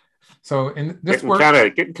 So in this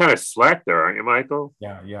getting kind of slack there, aren't you, Michael?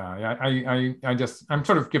 Yeah. I'm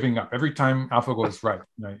sort of giving up every time AlphaGo is right.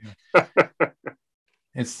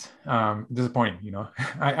 It's disappointing, you know.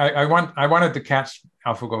 I wanted to catch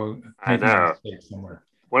AlphaGo. I know. Somewhere.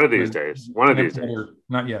 One of these days.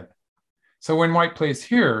 Not yet. So when white plays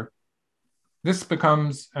here, this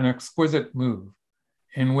becomes an exquisite move,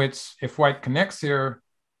 in which if white connects here,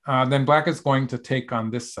 then black is going to take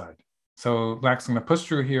on this side. So black's going to push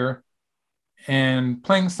through here, and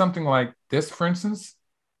playing something like this, for instance,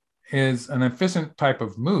 is an efficient type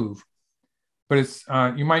of move. But it's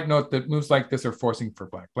you might note that moves like this are forcing for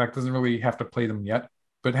black. Black doesn't really have to play them yet,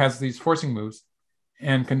 but has these forcing moves,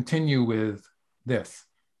 and continue with this,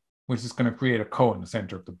 which is going to create a ko in the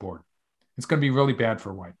center of the board. It's going to be really bad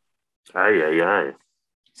for white. Aye.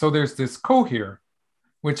 So there's this ko here,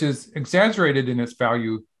 which is exaggerated in its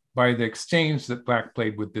value by the exchange that black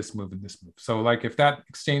played with this move and this move. So like if that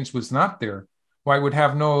exchange was not there, white would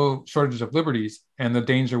have no shortage of liberties, and the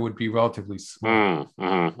danger would be relatively small.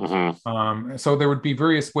 So there would be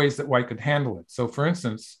various ways that white could handle it. So for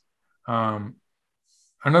instance,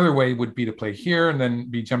 another way would be to play here and then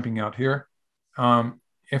be jumping out here.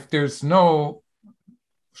 If there's no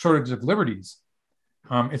shortage of liberties,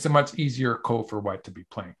 it's a much easier ko for white to be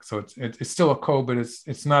playing. So it's still a ko, but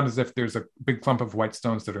it's not as if there's a big clump of white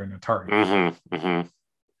stones that are in a target.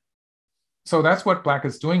 So that's what black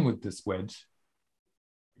is doing with this wedge.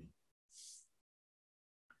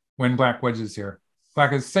 When black wedges here,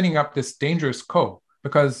 black is setting up this dangerous ko,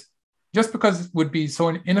 because it would be so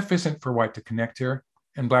inefficient for white to connect here,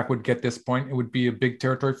 and black would get this point, it would be a big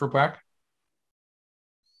territory for black.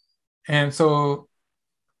 And so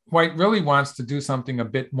white really wants to do something a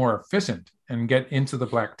bit more efficient and get into the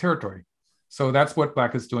black territory. So that's what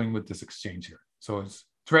black is doing with this exchange here. So it's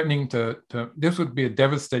threatening this would be a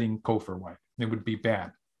devastating ko for white. It would be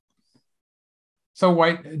bad. So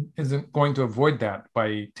white isn't going to avoid that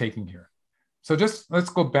by taking here. So let's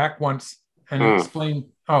go back once and explain.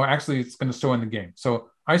 Oh, actually, it's going to show in the game. So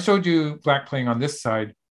I showed you black playing on this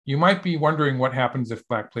side. You might be wondering what happens if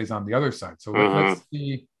black plays on the other side. So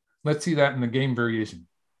let's see that in the game variation.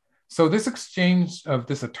 So this exchange of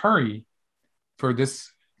this Atari for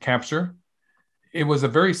this capture, it was a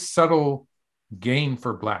very subtle gain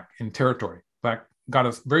for black in territory. Black got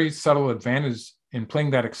a very subtle advantage in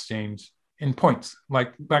playing that exchange in points.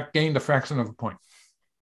 Like black gained a fraction of a point.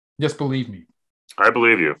 Just believe me. I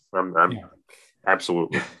believe you. I'm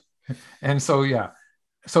absolutely. And so,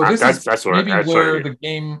 So this is maybe where the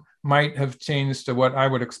game might have changed to what I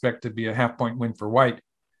would expect to be a half-point win for white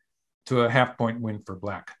to a half-point win for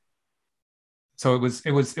black. So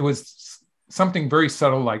it was something very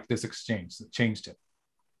subtle like this exchange that changed it.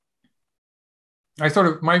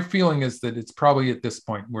 My feeling is that it's probably at this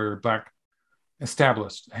point where black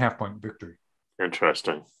established a half-point victory.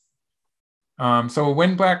 Interesting. So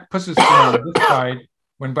when black pushes through on this side,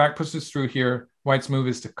 when black pushes through here, white's move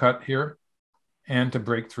is to cut here and to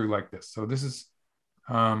break through like this. So this is,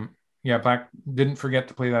 black didn't forget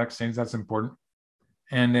to play that exchange. That's important.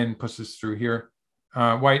 And then pushes through here.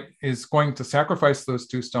 White is going to sacrifice those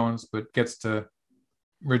 2 stones, but gets to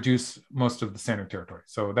reduce most of the center territory.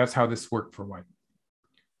 So that's how this worked for white.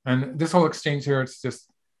 And this whole exchange here, it's just,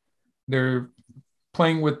 they're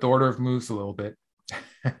playing with the order of moves a little bit.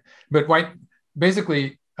 But white,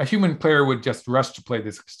 basically, a human player would just rush to play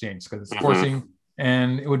this exchange because it's forcing,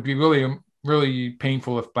 and it would be really, really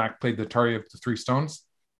painful if black played the Atari of the 3 stones.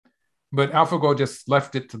 But AlphaGo just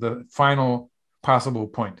left it to the final possible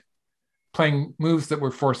point, playing moves that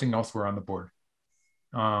were forcing elsewhere on the board.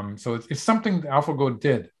 So it's something that AlphaGo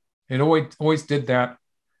did. It always did that.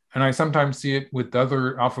 And I sometimes see it with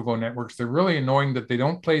other AlphaGo networks. They're really annoying that they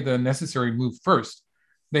don't play the necessary move first.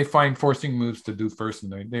 They find forcing moves to do first,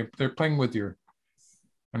 and they're playing with your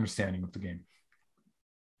understanding of the game.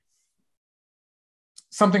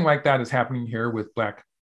 Something like that is happening here with black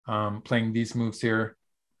playing these moves here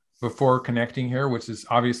before connecting here, which is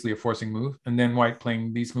obviously a forcing move, and then white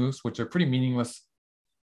playing these moves, which are pretty meaningless,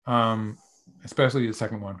 especially the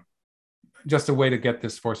second one. Just a way to get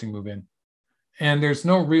this forcing move in. And there's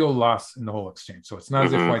no real loss in the whole exchange. So it's not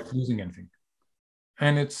as if white's losing anything.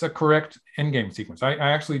 And it's a correct endgame sequence. I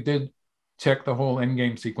actually did check the whole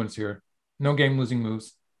endgame sequence here. No game losing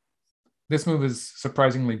moves. This move is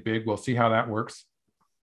surprisingly big. We'll see how that works.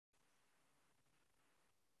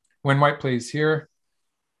 When white plays here,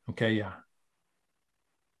 okay, yeah.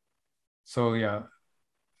 So yeah,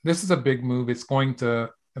 this is a big move. It's going to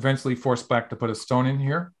eventually force black to put a stone in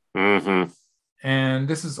here. And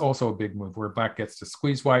this is also a big move where black gets to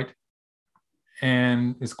squeeze white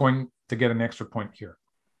and is going to get an extra point here.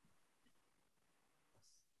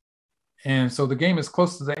 And so the game is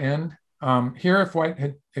close to the end. Here,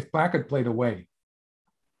 if black had played away,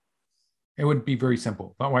 it would be very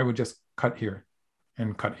simple. But white would just cut here,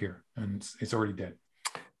 and it's already dead.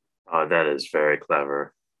 Oh, that is very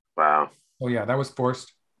clever. Wow. Oh yeah, that was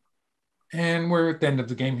forced. And we're at the end of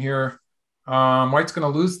the game here. White's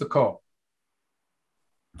going to lose the call.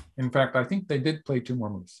 In fact, I think they did play 2 more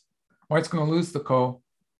moves. White's going to lose the call.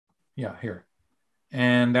 Yeah, here.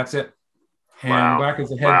 And that's it. And black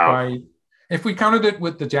is ahead by, if we counted it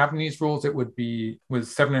with the Japanese rules, it would be, with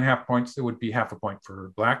 7.5 points, it would be half a point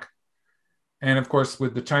for black. And of course,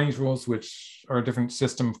 with the Chinese rules, which are a different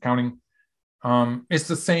system of counting, it's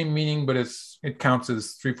the same meaning, but it counts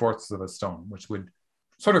as 3/4 of a stone, which would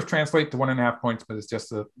sort of translate to 1.5 points, but it's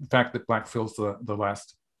just the fact that black fills the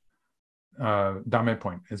last dame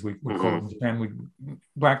point, as we would call it in Japan.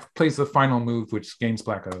 Black plays the final move, which gains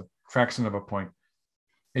black a fraction of a point.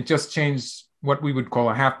 It just changed what we would call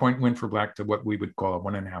a half-point win for black to what we would call a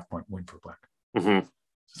 1.5 point win for black.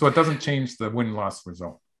 So it doesn't change the win-loss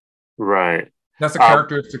result. Right. That's a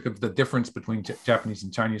characteristic of the difference between Japanese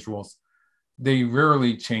and Chinese rules. They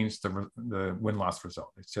rarely change the win-loss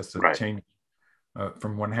result. It's just a change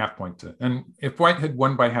from 1.5 point to, and if white had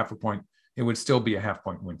won by half a point, it would still be a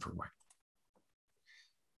half-point win for white.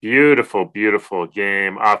 Beautiful, beautiful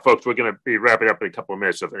game. Folks, we're going to be wrapping up in a couple of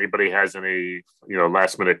minutes. So if anybody has any,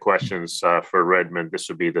 last minute questions for Redmond, this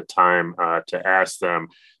would be the time to ask them.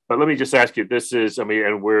 But let me just ask you, this is,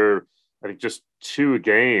 and we're, I think, just 2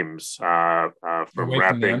 games from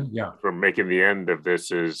from making the end of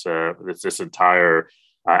this is this entire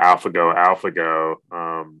AlphaGo.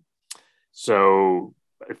 So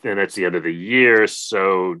then it's the end of the year.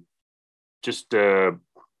 So just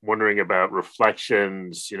wondering about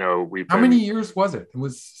reflections. How many years was it? It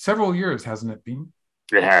was several years, hasn't it been?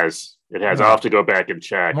 It has. Yeah. I'll have to go back and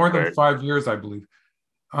check. More than 5 years, I believe.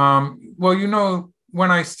 Well, when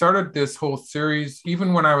I started this whole series,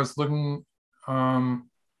 even when I was looking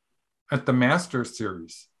at the Master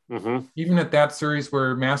series, even at that series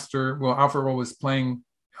where AlphaGo was playing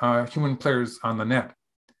human players on the net,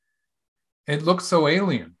 it looked so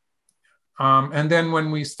alien. And then when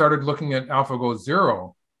we started looking at AlphaGo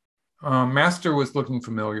 0, Master was looking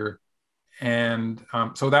familiar. And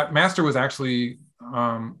so that Master was actually,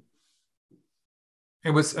 it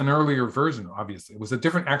was an earlier version, obviously. It was a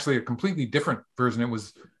completely different version. It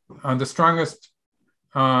was the strongest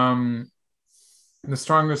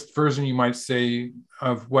version, you might say,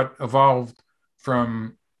 of what evolved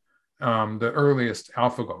from the earliest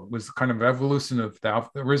AlphaGo. It was kind of evolution of the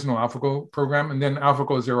original AlphaGo program. And then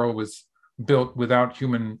AlphaGo 0 was built without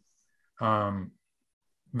human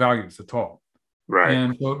values at all. Right.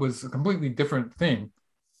 And so it was a completely different thing.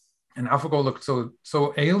 And AlphaGo looked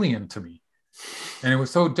so alien to me. And it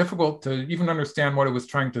was so difficult to even understand what it was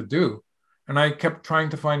trying to do. And I kept trying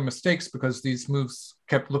to find mistakes because these moves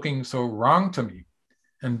kept looking so wrong to me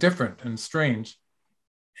and different and strange.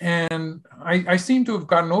 And I seem to have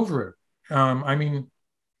gotten over it. I mean,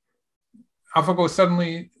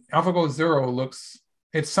 AlphaGo 0 looks,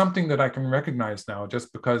 it's something that I can recognize now,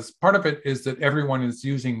 just because part of it is that everyone is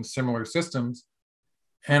using similar systems.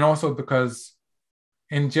 And also because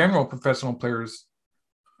in general, professional players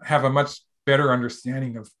have a much better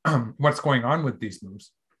understanding of what's going on with these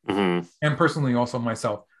moves. Mm-hmm. And personally, also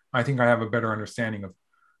myself, I think I have a better understanding of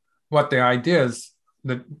what the ideas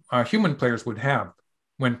that human players would have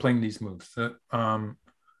when playing these moves.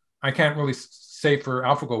 I can't really say for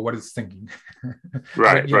AlphaGo what it's thinking.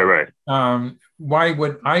 Right, yet, right. Why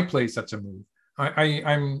would I play such a move?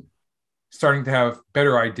 I'm starting to have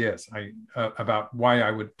better ideas about why I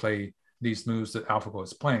would play these moves that AlphaGo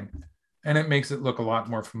is playing. And it makes it look a lot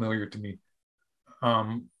more familiar to me.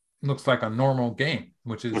 Looks like a normal game,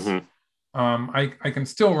 which is, Mm-hmm. I can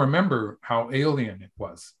still remember how alien it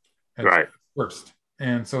was at first.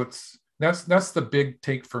 And so that's the big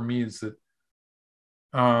take for me, is that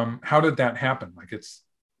how did that happen? Like it's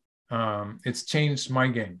changed my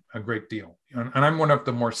game a great deal. And I'm one of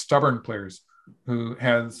the more stubborn players who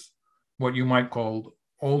has what you might call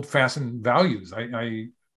old-fashioned values. I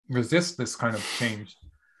resist this kind of change,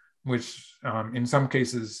 which in some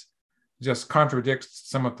cases just contradicts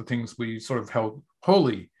some of the things we sort of held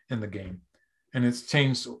holy in the game. And it's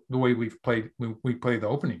changed the way we play the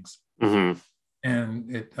openings. Mm-hmm.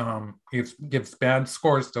 And it gives bad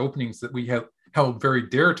scores to openings that we have held very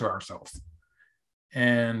dear to ourselves.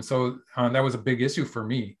 And so that was a big issue for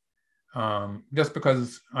me, just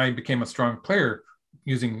because I became a strong player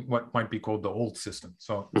using what might be called the old system.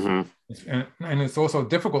 So, and it's also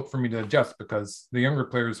difficult for me to adjust because the younger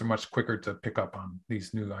players are much quicker to pick up on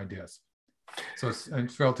these new ideas. So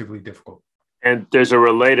it's relatively difficult. And there's a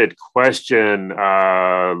related question.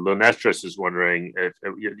 Lunestris is wondering if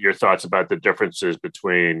your thoughts about the differences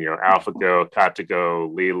between, AlphaGo, Katago,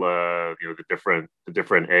 Leela, the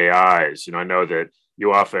different AIs. I know that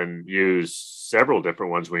you often use several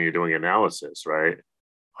different ones when you're doing analysis, right?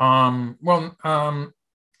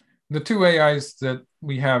 The two AIs that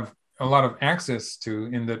we have a lot of access to,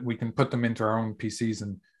 in that we can put them into our own PCs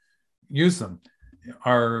and use them,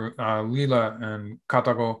 are Leela and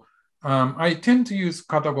Katago. I tend to use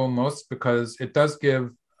Katago most because it does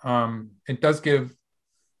give the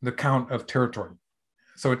count of territory.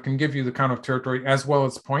 So it can give you the count of territory as well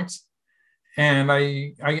as points. And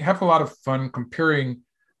I have a lot of fun comparing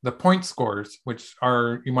the point scores, which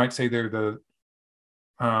are, you might say, they're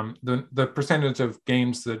the percentage of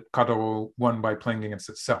games that Katago won by playing against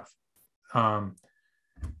itself. And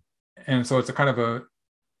so it's a kind of a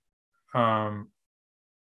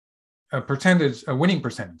winning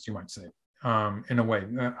percentage, you might say, in a way.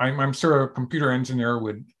 I'm sure a computer engineer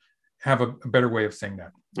would have a better way of saying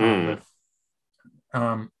that.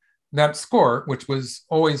 That score, which was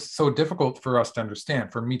always so difficult for us to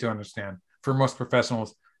understand, for me to understand, for most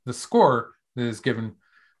professionals, the score that is given,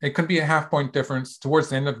 it could be a half-point difference. Towards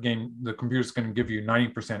the end of the game, the computer is going to give you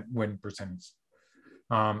 90% win percentage.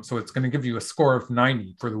 So it's going to give you a score of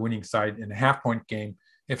 90 for the winning side in a half-point game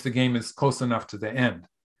if the game is close enough to the end.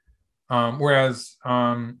 Whereas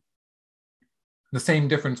the same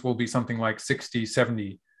difference will be something like 60,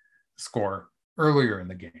 70 score earlier in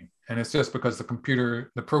the game. And it's just because the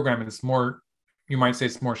program is more, you might say,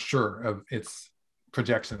 it's more sure of its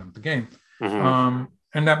projection of the game.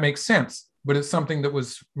 And that makes sense, but it's something that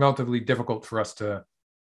was relatively difficult for us to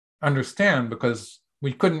understand because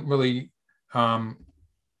we couldn't really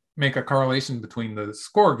make a correlation between the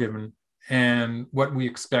score given and what we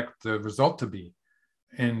expect the result to be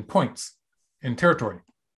in points, in territory.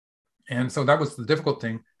 And so that was the difficult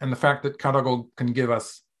thing. And the fact that Katago can give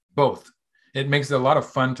us both, it makes it a lot of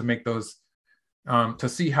fun to make those, to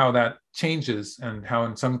see how that changes and how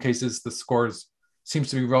in some cases the scores seems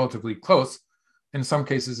to be relatively close. In some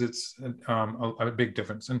cases, it's a big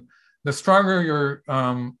difference. And the stronger your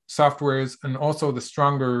software is, and also the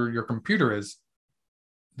stronger your computer is,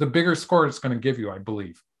 the bigger score it's going to give you, I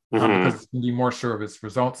believe, because it's going to be more sure of its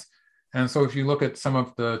results. And so if you look at some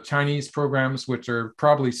of the Chinese programs, which are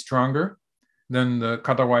probably stronger than the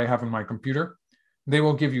Katago I have in my computer, they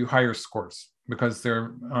will give you higher scores because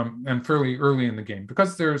they're, and fairly early in the game,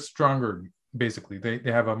 because they're stronger, basically. They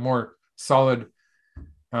have a more solid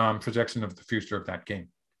projection of the future of that game.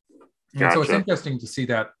 And so it's interesting to see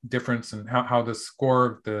that difference and how the score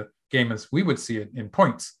of the game, as we would see it in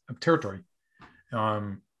points of territory,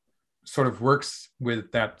 sort of works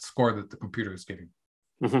with that score that the computer is giving.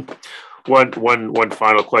 Mhm. One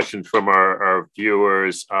final question from our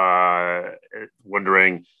viewers,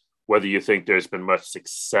 wondering whether you think there's been much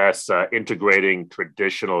success integrating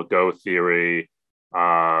traditional Go theory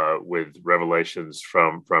with revelations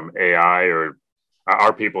from AI, or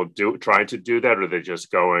are people trying to do that, or are they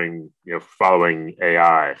just going, following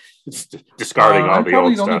AI, discarding all I'm the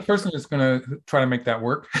probably old the only stuff? person that's going to try to make that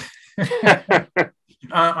work.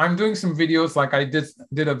 I'm doing some videos, like I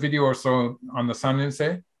did a video or so on the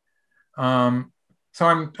Sanensei. So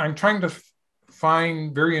I'm trying to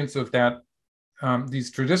find variants of that,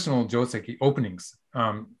 these traditional joseki openings,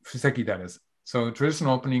 fuseki that is. So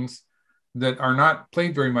traditional openings that are not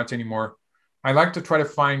played very much anymore. I like to try to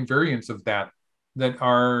find variants of that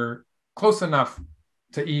are close enough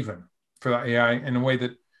to even for the AI in a way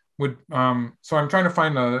that would. So I'm trying to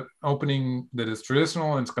find an opening that is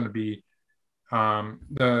traditional, and it's going to be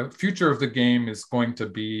the future of the game is going to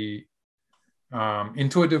be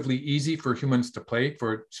intuitively easy for humans to play.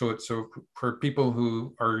 So for people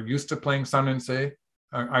who are used to playing Sanensei,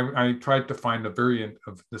 I tried to find a variant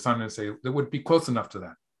of the Sanensei that would be close enough to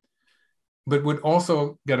that, but would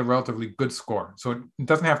also get a relatively good score. So it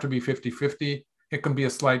doesn't have to be 50-50. It can be a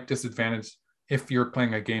slight disadvantage if you're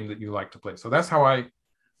playing a game that you like to play. So that's how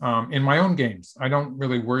in my own games, I don't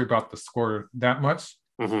really worry about the score that much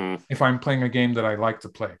if I'm playing a game that I like to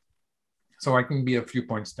play. So I can be a few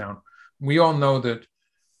points down. We all know that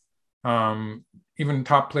even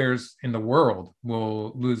top players in the world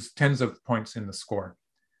will lose tens of points in the score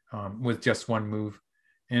with just one move.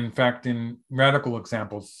 In fact, in radical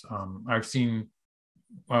examples, I've seen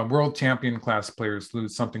world champion class players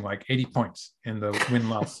lose something like 80 points in the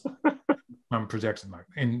win-loss projection, like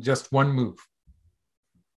in just one move,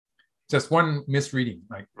 just one misreading.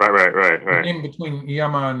 Like Right. the game between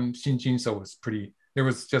Iyama and Shinjinso was pretty. There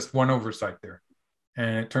was just one oversight there,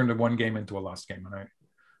 and it turned one game into a lost game. And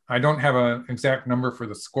I don't have an exact number for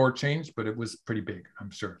the score change, but it was pretty big,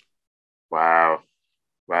 I'm sure. Wow.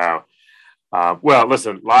 Well,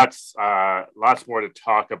 listen, lots more to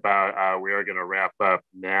talk about. We are going to wrap up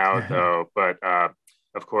now, though. But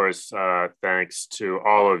of course, thanks to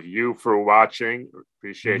all of you for watching.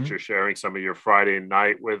 Appreciate your sharing some of your Friday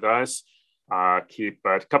night with us. Keep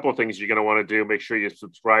a couple of things you're going to want to do. Make sure you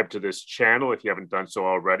subscribe to this channel if you haven't done so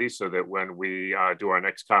already, so that when we do our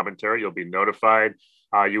next commentary, you'll be notified.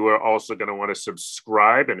 You are also going to want to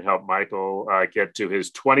subscribe and help Michael get to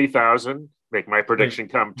his 20,000. Make my prediction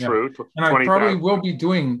come true. And I probably will be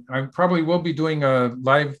doing a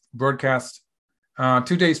live broadcast 2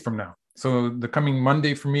 days from now. So the coming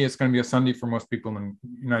Monday for me, it's going to be a Sunday for most people in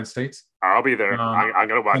the United States. I'll be there. I'm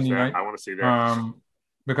going to watch Sunday that. night. I want to see that.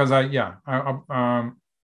 Because okay,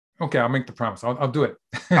 I'll make the promise. I'll do it.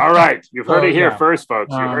 All right. You've heard it here first,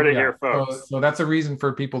 folks. You heard it here, folks. So that's a reason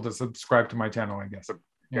for people to subscribe to my channel, I guess.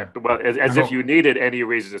 Yeah. Well, as if you needed any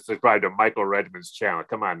reason to subscribe to Michael Redmond's channel.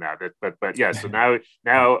 Come on now. But yeah. So now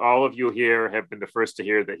all of you here have been the first to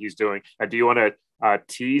hear that he's doing. Do you want to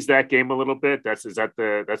tease that game a little bit? That's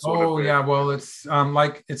Well, it's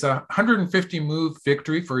it's a 150 move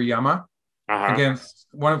victory for Yama against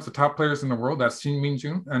one of the top players in the world. That's Shin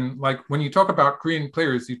Minjun. And like when you talk about Korean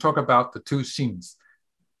players, you talk about the two Shins.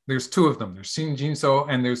 There's two of them. There's Shin Jinso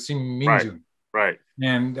and there's Shin Minjun. Right.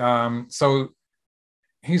 And so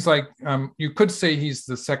he's like, you could say he's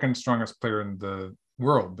the second strongest player in the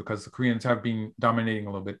world because the Koreans have been dominating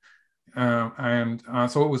a little bit.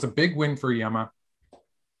 So it was a big win for Yama,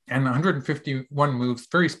 and 151 moves,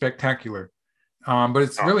 very spectacular. But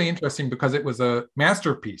it's really interesting because it was a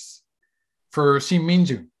masterpiece for Shin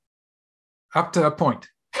Minjun up to a point.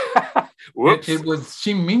 It was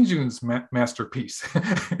Shin Minjun's masterpiece.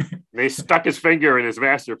 They stuck his finger in his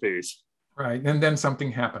masterpiece. Right. And then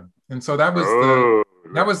something happened. And so that was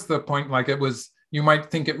the point. Like it was, you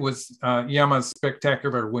might think it was Yama's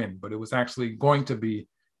spectacular win, but it was actually going to be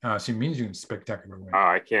Shin Minjun's spectacular win. Oh,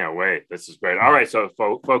 I can't wait. This is great. All right. So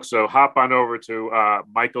folks, so hop on over to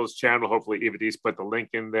Michael's channel. Hopefully Eva-Dee's put the link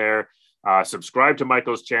in there. Subscribe to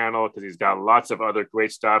Michael's channel because he's got lots of other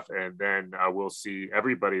great stuff. And then we'll see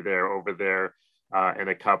everybody over there in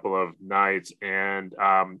a couple of nights. And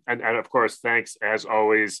of course, thanks as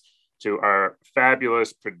always to our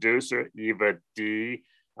fabulous producer, Eva-Dee,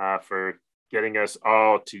 for getting us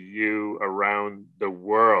all to you around the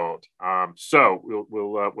world. So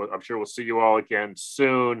I'm sure we'll see you all again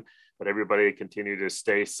soon, but everybody continue to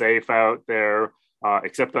stay safe out there,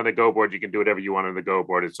 except on the Go board. You can do whatever you want on the Go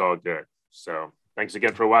board. It's all good. So thanks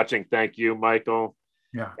again for watching. Thank you, Michael.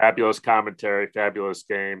 Yeah. Fabulous commentary, fabulous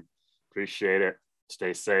game. Appreciate it.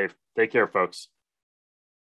 Stay safe. Take care, folks.